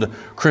bold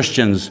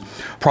Christians.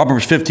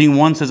 Proverbs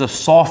 15:1 says, a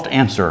soft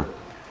answer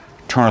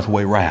turneth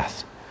away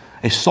wrath.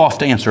 A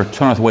soft answer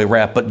turneth away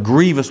wrath, but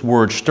grievous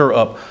words stir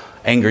up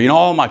anger.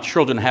 All my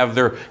children have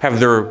their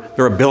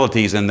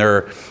abilities and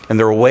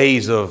their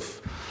ways of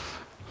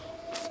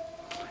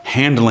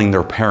handling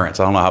their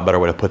parents. I don't know how better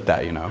way to put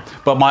that,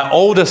 But my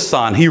oldest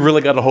son, he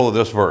really got a hold of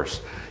this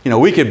verse.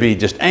 We could be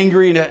just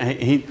angry.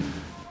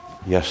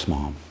 Yes,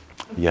 Mom.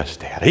 Yes,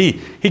 Dad.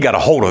 He got a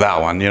hold of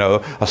that one,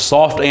 a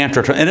soft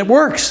answer. And it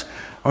works.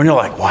 And you're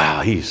like,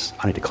 wow, I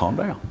need to calm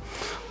down.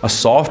 A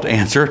soft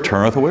answer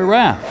turneth away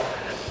wrath.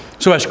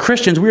 So as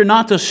Christians, we are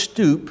not to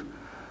stoop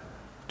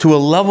to a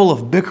level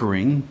of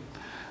bickering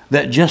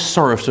that just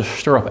serves to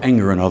stir up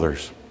anger in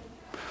others.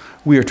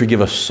 We are to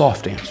give a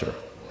soft answer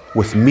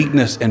with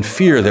meekness and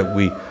fear that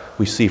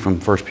we see from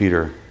 1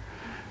 Peter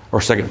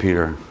or 2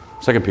 Peter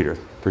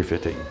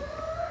 3:15.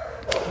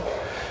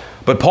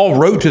 But Paul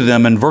wrote to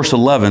them in verse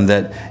 11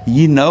 that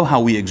ye know how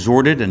we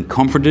exhorted and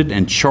comforted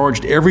and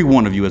charged every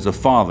one of you as a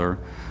father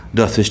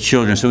doth his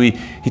children. So he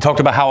talked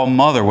about how a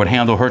mother would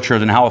handle her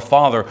children, how a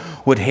father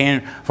would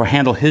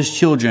handle his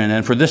children.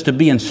 And for this to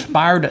be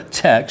inspired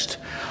text,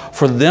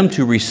 for them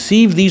to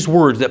receive these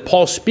words that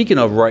Paul's speaking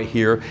of right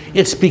here,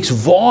 it speaks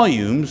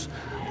volumes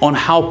on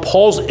how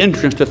Paul's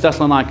entrance to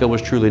Thessalonica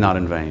was truly not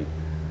in vain.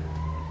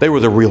 They were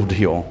the real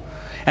deal.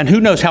 And who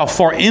knows how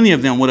far any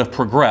of them would have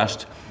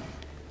progressed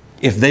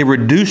if they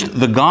reduced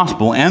the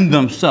gospel and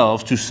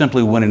themselves to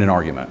simply winning an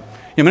argument.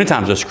 Many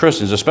times as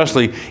Christians,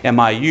 especially in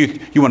my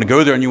youth, you want to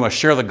go there and you want to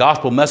share the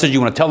gospel message,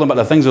 you want to tell them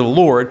about the things of the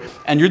Lord,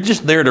 and you're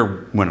just there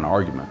to win an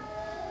argument.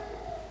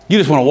 You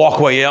just want to walk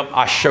away, up,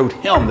 I showed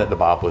him that the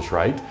Bible is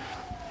right.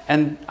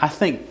 And I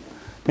think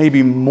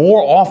maybe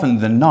more often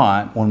than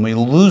not, when we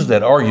lose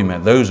that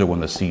argument, those are when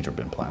the seeds have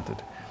been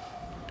planted.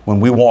 When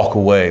we walk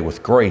away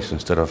with grace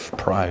instead of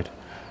pride.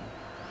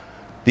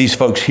 These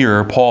folks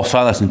here, Paul,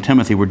 Silas, and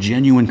Timothy, were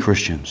genuine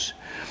Christians.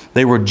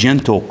 They were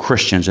gentle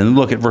Christians. And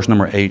look at verse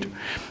number 8.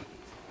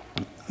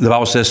 The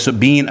Bible says, so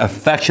being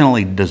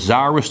affectionately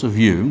desirous of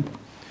you,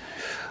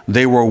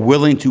 they were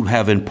willing to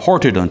have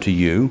imparted unto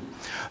you,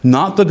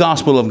 not the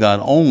gospel of God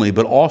only,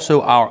 but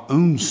also our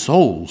own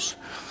souls,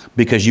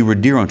 because you were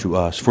dear unto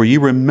us. For ye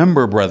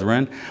remember,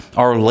 brethren,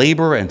 our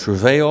labor and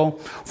travail,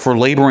 for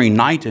laboring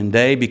night and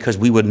day, because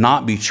we would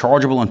not be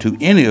chargeable unto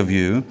any of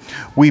you.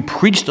 We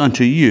preached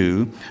unto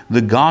you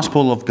the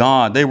gospel of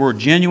God. They were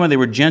genuine, they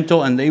were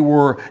gentle, and they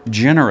were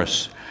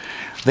generous.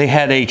 They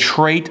had a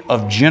trait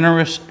of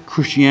generous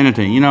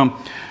Christianity.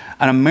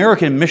 an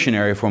American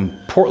missionary from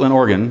Portland,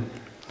 Oregon,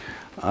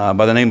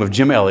 by the name of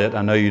Jim Elliot.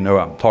 I know you know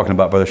I'm talking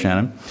about, Brother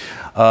Shannon.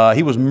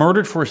 He was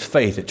murdered for his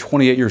faith at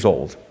 28 years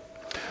old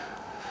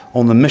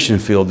on the mission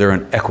field there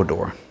in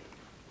Ecuador.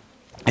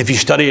 If you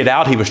study it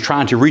out, he was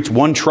trying to reach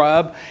one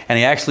tribe, and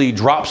he actually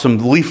dropped some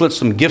leaflets,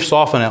 some gifts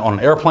off on an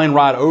airplane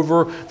ride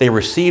over. They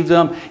received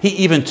them. He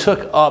even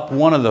took up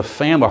one of the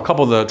family, a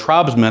couple of the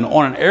tribesmen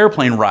on an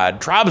airplane ride,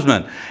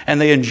 tribesmen,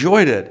 and they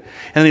enjoyed it.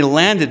 And he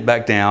landed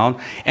back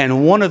down,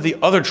 and one of the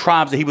other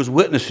tribes that he was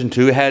witnessing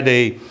to had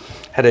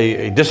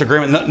a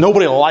disagreement.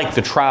 Nobody liked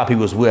the tribe he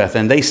was with,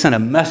 and they sent a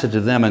message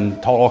to them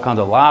and told all kinds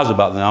of lies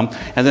about them.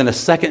 And then a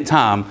second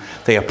time,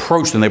 they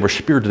approached and they were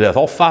speared to death.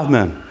 All 5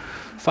 men.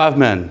 5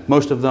 men.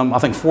 Most of them, I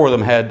think 4 of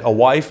them had a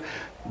wife.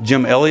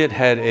 Jim Elliot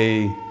had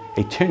a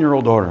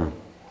 10-year-old daughter.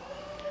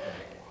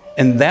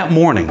 And that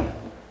morning,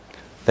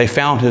 they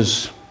found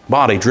his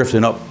body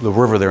drifting up the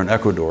river there in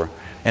Ecuador.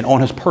 And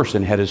on his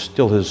person, he had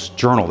still his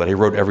journal that he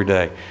wrote every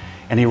day.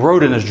 And he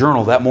wrote in his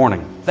journal that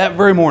morning, that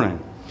very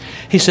morning,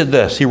 he said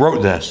this, he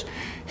wrote this: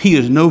 "He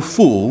is no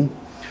fool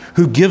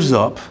who gives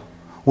up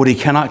what he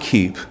cannot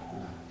keep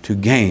to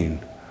gain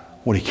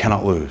what he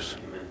cannot lose."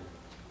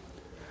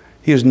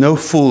 He is no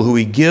fool who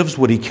he gives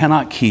what he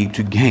cannot keep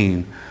to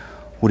gain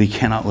what he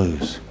cannot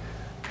lose.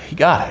 He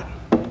got it.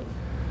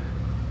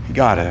 He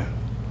got it.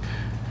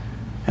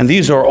 And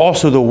these are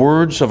also the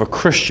words of a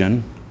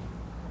Christian.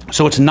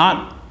 So it's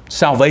not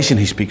salvation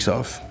he speaks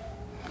of.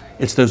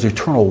 It's those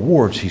eternal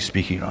rewards he's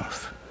speaking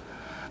of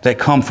that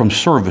come from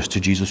service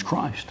to Jesus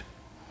Christ.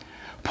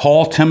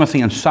 Paul,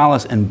 Timothy, and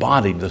Silas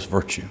embodied this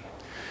virtue.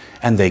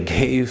 And they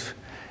gave,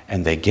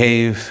 and they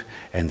gave,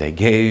 and they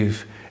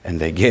gave, and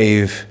they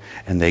gave,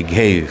 and they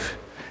gave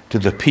to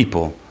the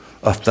people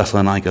of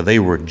Thessalonica. They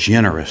were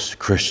generous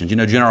Christians. You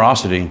know,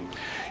 generosity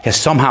has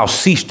somehow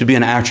ceased to be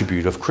an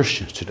attribute of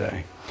Christians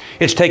today.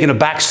 It's taken a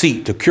back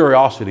seat to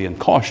curiosity and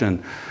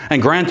caution.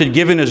 And granted,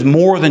 giving is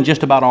more than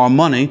just about our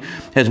money,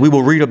 as we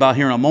will read about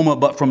here in a moment.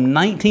 But from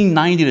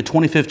 1990 to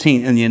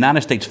 2015, in the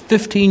United States,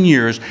 15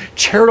 years,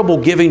 charitable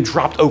giving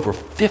dropped over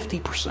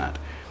 50%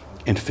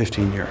 in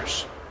 15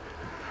 years.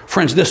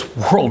 Friends, this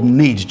world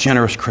needs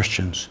generous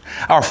Christians.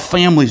 Our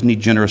families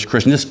need generous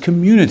Christians. This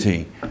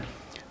community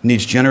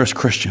needs generous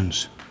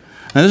Christians.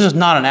 Now, this is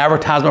not an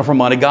advertisement for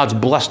money. God's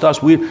blessed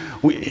us.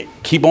 We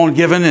keep on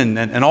giving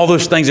and all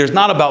those things. It's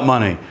not about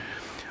money.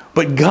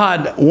 But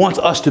God wants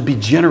us to be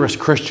generous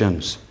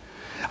Christians.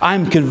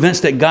 I'm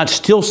convinced that God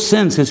still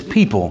sends His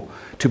people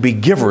to be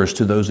givers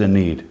to those in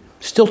need.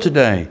 Still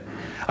today.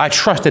 I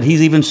trust that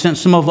He's even sent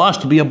some of us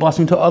to be a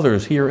blessing to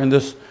others here in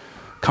this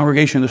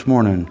congregation this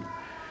morning.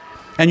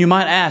 And you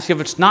might ask, if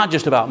it's not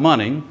just about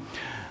money,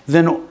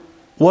 then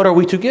what are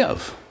we to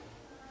give?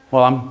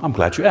 Well, I'm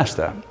glad you asked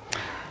that.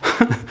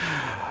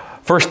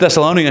 1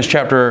 Thessalonians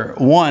chapter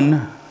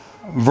 1,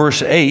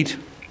 verse 8,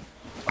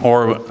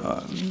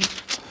 or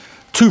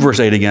 2 verse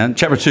 8 again,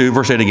 chapter 2,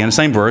 verse 8 again,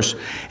 same verse.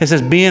 It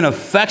says, "Being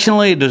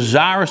affectionately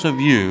desirous of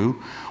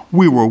you,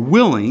 we were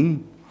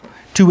willing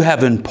to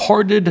have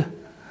imparted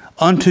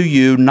unto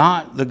you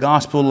not the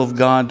gospel of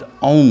God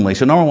only."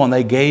 So number one,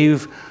 they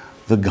gave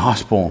the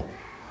gospel.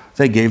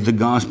 They gave the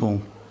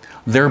gospel.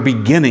 Their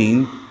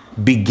beginning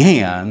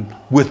began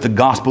with the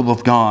gospel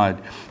of God.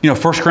 You know,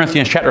 1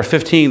 Corinthians chapter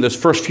 15, those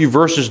first few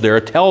verses there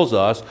tells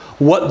us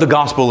what the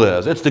gospel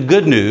is. It's the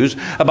good news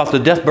about the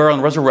death, burial,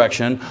 and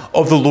resurrection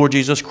of the Lord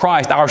Jesus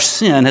Christ. Our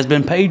sin has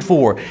been paid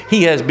for.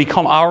 He has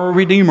become our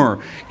Redeemer.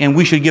 And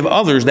we should give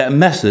others that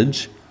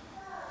message,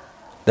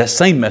 that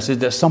same message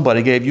that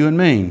somebody gave you and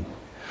me.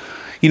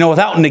 You know,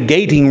 without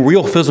negating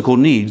real physical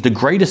needs, the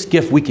greatest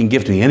gift we can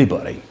give to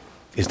anybody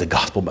is the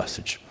gospel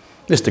message.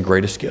 It's the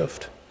greatest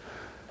gift.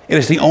 It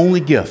is the only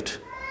gift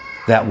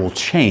that will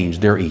change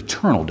their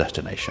eternal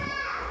destination.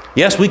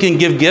 Yes, we can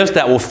give gifts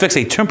that will fix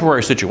a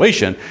temporary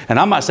situation, and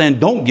I'm not saying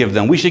don't give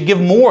them. We should give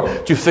more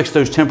to fix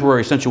those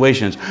temporary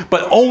situations,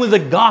 but only the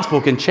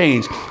gospel can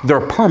change their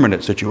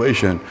permanent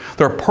situation,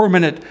 their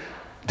permanent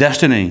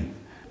destiny.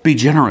 Be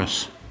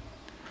generous.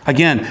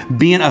 Again,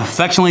 being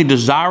affectionately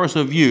desirous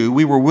of you,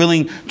 we were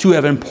willing to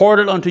have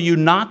imparted unto you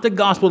not the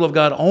gospel of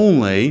God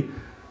only.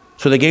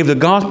 So they gave the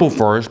gospel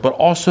first, but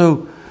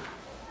also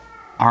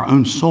our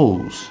own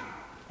souls.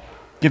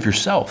 Give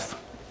yourself.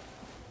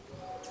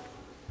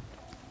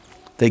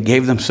 They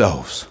gave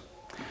themselves.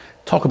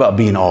 Talk about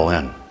being all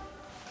in.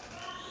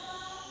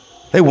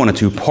 They wanted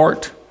to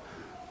part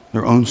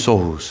their own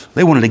souls.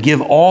 They wanted to give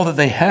all that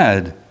they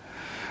had.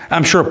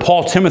 I'm sure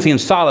Paul, Timothy,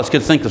 and Silas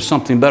could think of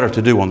something better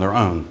to do on their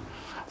own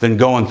than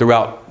going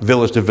throughout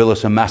village to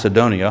village in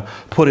Macedonia,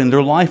 putting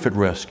their life at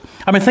risk.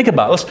 I mean, think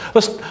about it.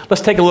 Let's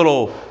take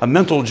a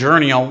mental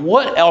journey on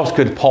what else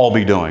could Paul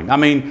be doing. I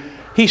mean,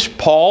 he's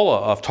Paul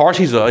of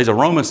Tarsus. He's a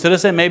Roman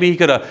citizen. Maybe he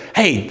could have,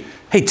 hey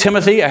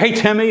Timothy, hey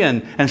Timmy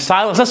and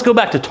Silas, let's go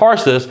back to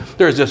Tarsus.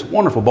 There's this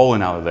wonderful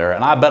bowling alley there,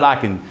 and I bet I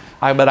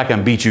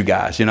can beat you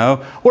guys, you know,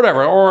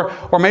 whatever.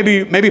 Or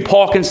maybe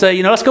Paul can say,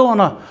 you know, let's go on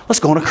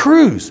a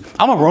cruise.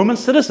 I'm a Roman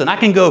citizen. I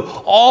can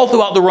go all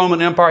throughout the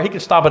Roman Empire. He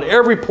could stop at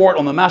every port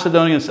on the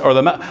Macedonian or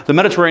the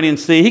Mediterranean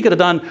Sea. He could have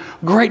done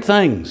great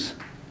things.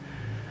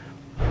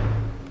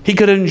 He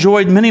could have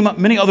enjoyed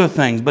many other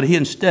things, but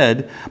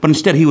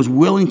instead he was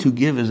willing to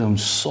give his own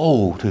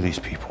soul to these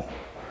people.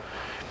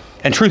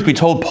 And truth be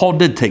told, Paul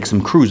did take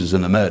some cruises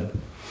in the Med.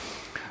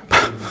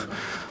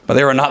 But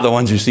they were not the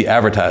ones you see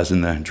advertised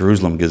in the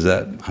Jerusalem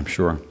Gazette, I'm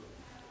sure.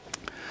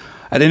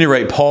 At any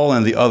rate, Paul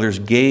and the others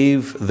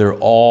gave their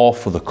all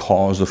for the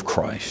cause of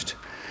Christ.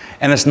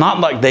 And it's not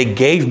like they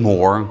gave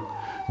more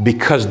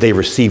because they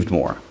received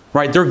more,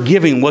 right? Their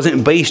giving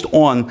wasn't based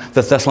on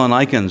the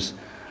Thessalonians.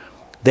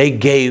 They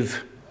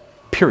gave,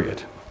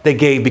 period. They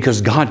gave because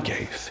God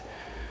gave.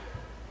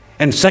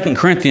 In 2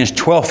 Corinthians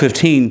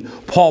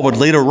 12:15, Paul would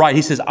later write,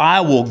 he says,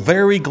 I will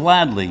very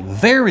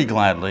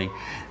gladly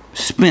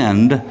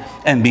spend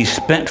and be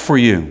spent for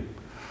you.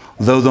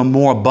 Though the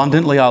more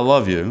abundantly I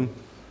love you,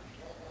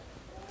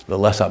 the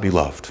less I'll be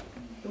loved.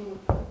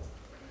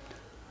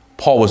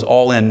 Paul was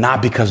all in,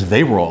 not because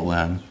they were all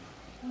in,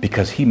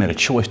 because he made a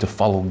choice to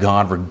follow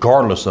God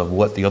regardless of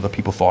what the other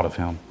people thought of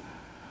him.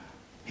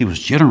 He was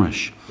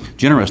generous.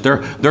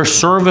 Their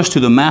service to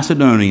the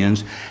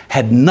Macedonians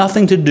had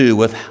nothing to do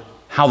with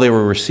how they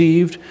were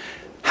received,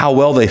 how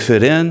well they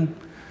fit in,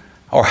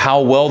 or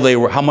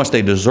how much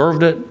they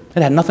deserved it.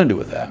 It had nothing to do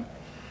with that.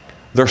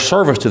 Their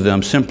service to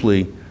them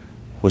simply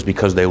was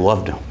because they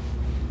loved them,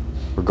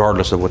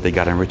 regardless of what they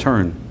got in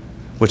return,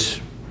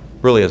 which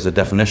really is the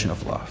definition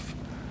of love.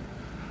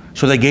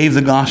 So they gave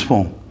the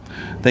gospel,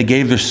 they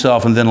gave their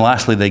self, and then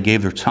lastly, they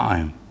gave their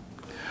time.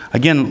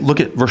 Again, look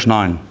at verse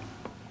 9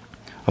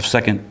 of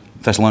 2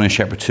 Thessalonians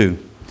chapter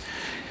 2.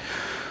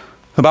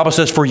 The Bible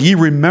says, For ye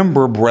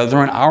remember,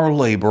 brethren, our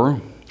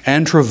labor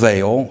and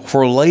travail,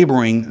 for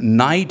laboring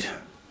night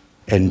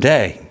and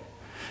day,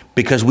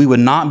 because we would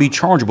not be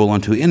chargeable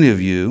unto any of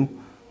you.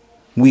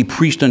 We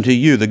preached unto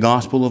you the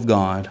gospel of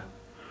God.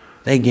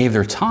 They gave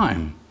their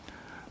time.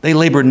 They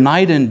labored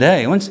night and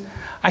day.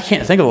 I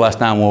can't think of the last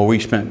time where we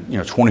spent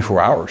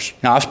 24 hours.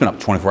 Now, I've spent up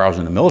 24 hours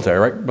in the military,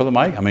 right, Brother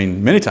Mike? I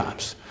mean, many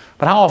times.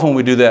 But how often would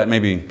we do that,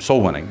 maybe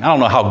soul winning? I don't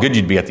know how good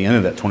you'd be at the end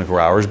of that 24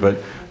 hours, but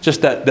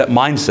just that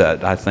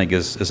mindset, I think,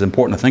 is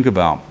important to think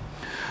about.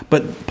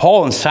 But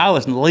Paul and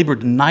Silas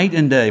labored night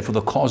and day for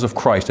the cause of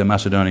Christ in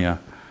Macedonia.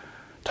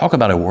 Talk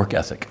about a work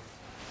ethic.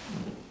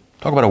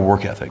 Talk about a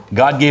work ethic.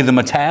 God gave them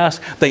a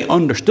task. They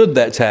understood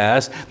that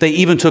task. They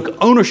even took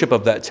ownership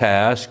of that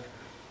task,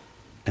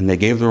 and they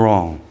gave their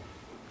all,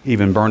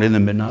 even burned in the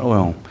midnight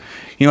oil.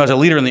 As a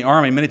leader in the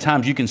army, many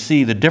times you can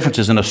see the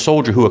differences in a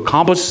soldier who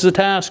accomplishes a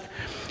task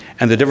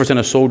and the difference in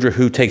a soldier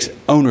who takes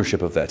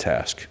ownership of that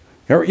task.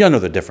 You know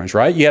the difference,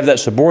 right? You have that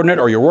subordinate,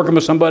 or you're working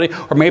with somebody,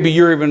 or maybe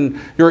you're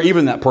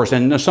even that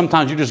person. And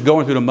sometimes you're just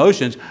going through the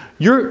motions.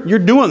 You're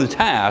doing the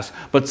task,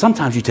 but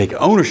sometimes you take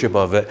ownership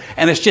of it,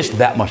 and it's just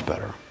that much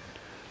better.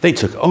 They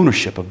took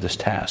ownership of this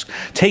task.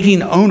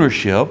 Taking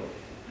ownership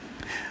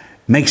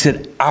makes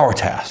it our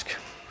task,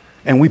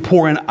 and we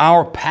pour in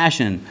our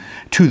passion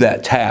to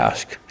that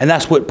task. And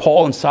that's what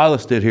Paul and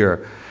Silas did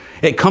here.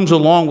 It comes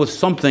along with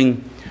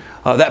something,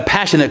 that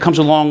passion that comes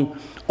along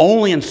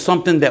only in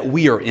something that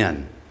we are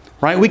in.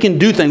 Right? We can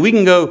do things. We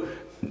can go,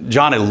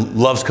 Johnny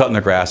loves cutting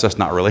the grass. That's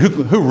not really.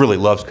 Who really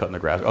loves cutting the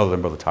grass? Other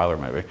than Brother Tyler,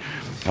 maybe.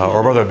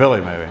 Or Brother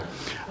Billy, maybe.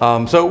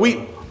 So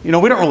we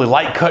don't really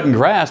like cutting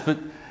grass, but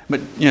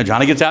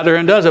Johnny gets out there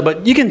and does it.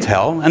 But you can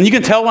tell. And you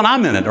can tell when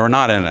I'm in it or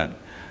not in it.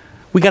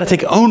 We got to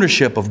take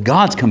ownership of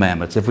God's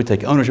commandments if we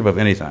take ownership of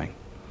anything.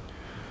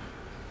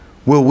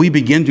 Will we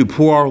begin to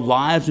pour our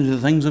lives into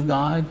the things of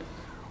God?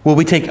 Will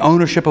we take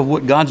ownership of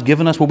what God's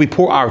given us? Will we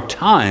pour our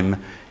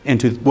time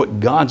into what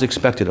God's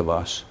expected of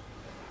us?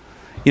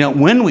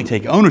 When we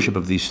take ownership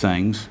of these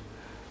things,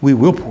 we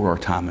will pour our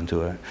time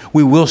into it.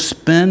 We will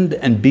spend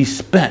and be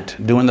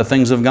spent doing the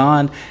things of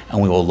God,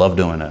 and we will love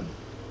doing it.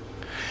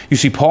 You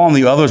see, Paul and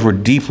the others were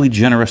deeply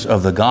generous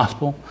of the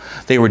gospel.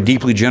 They were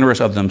deeply generous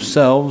of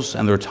themselves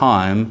and their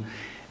time,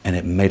 and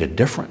it made a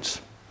difference.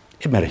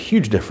 It made a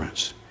huge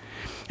difference.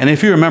 And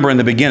if you remember in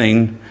the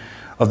beginning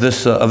of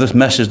this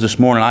message this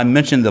morning, I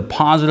mentioned the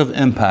positive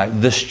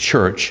impact this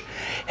church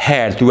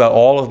had throughout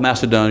all of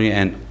Macedonia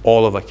and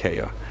all of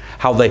Achaia.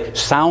 How they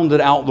sounded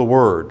out the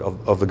word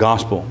of the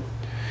gospel.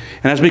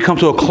 And as we come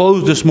to a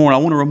close this morning, I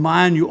want to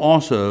remind you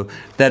also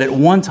that at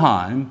one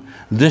time,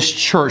 this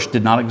church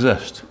did not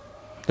exist.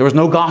 There was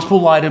no gospel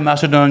light in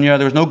Macedonia.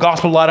 There was no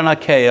gospel light in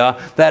Achaia.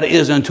 That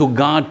is until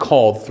God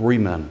called three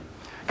men.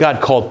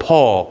 God called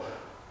Paul,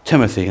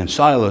 Timothy, and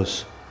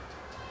Silas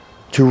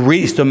to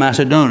reach the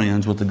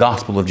Macedonians with the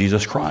gospel of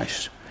Jesus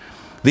Christ.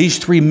 These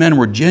three men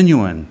were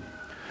genuine.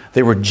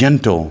 They were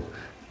gentle,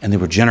 and they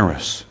were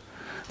generous.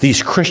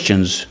 These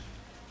Christians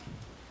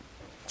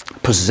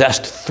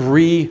possessed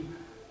three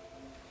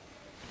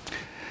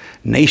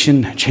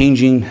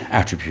nation-changing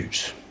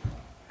attributes.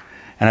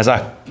 And as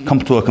I come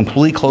to a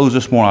complete close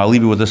this morning, I'll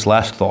leave you with this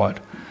last thought.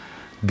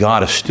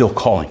 God is still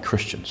calling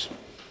Christians.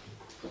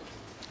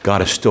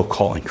 God is still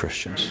calling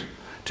Christians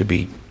to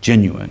be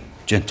genuine,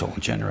 gentle,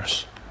 and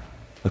generous.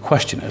 The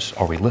question is,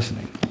 are we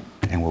listening?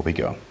 And will we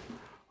go?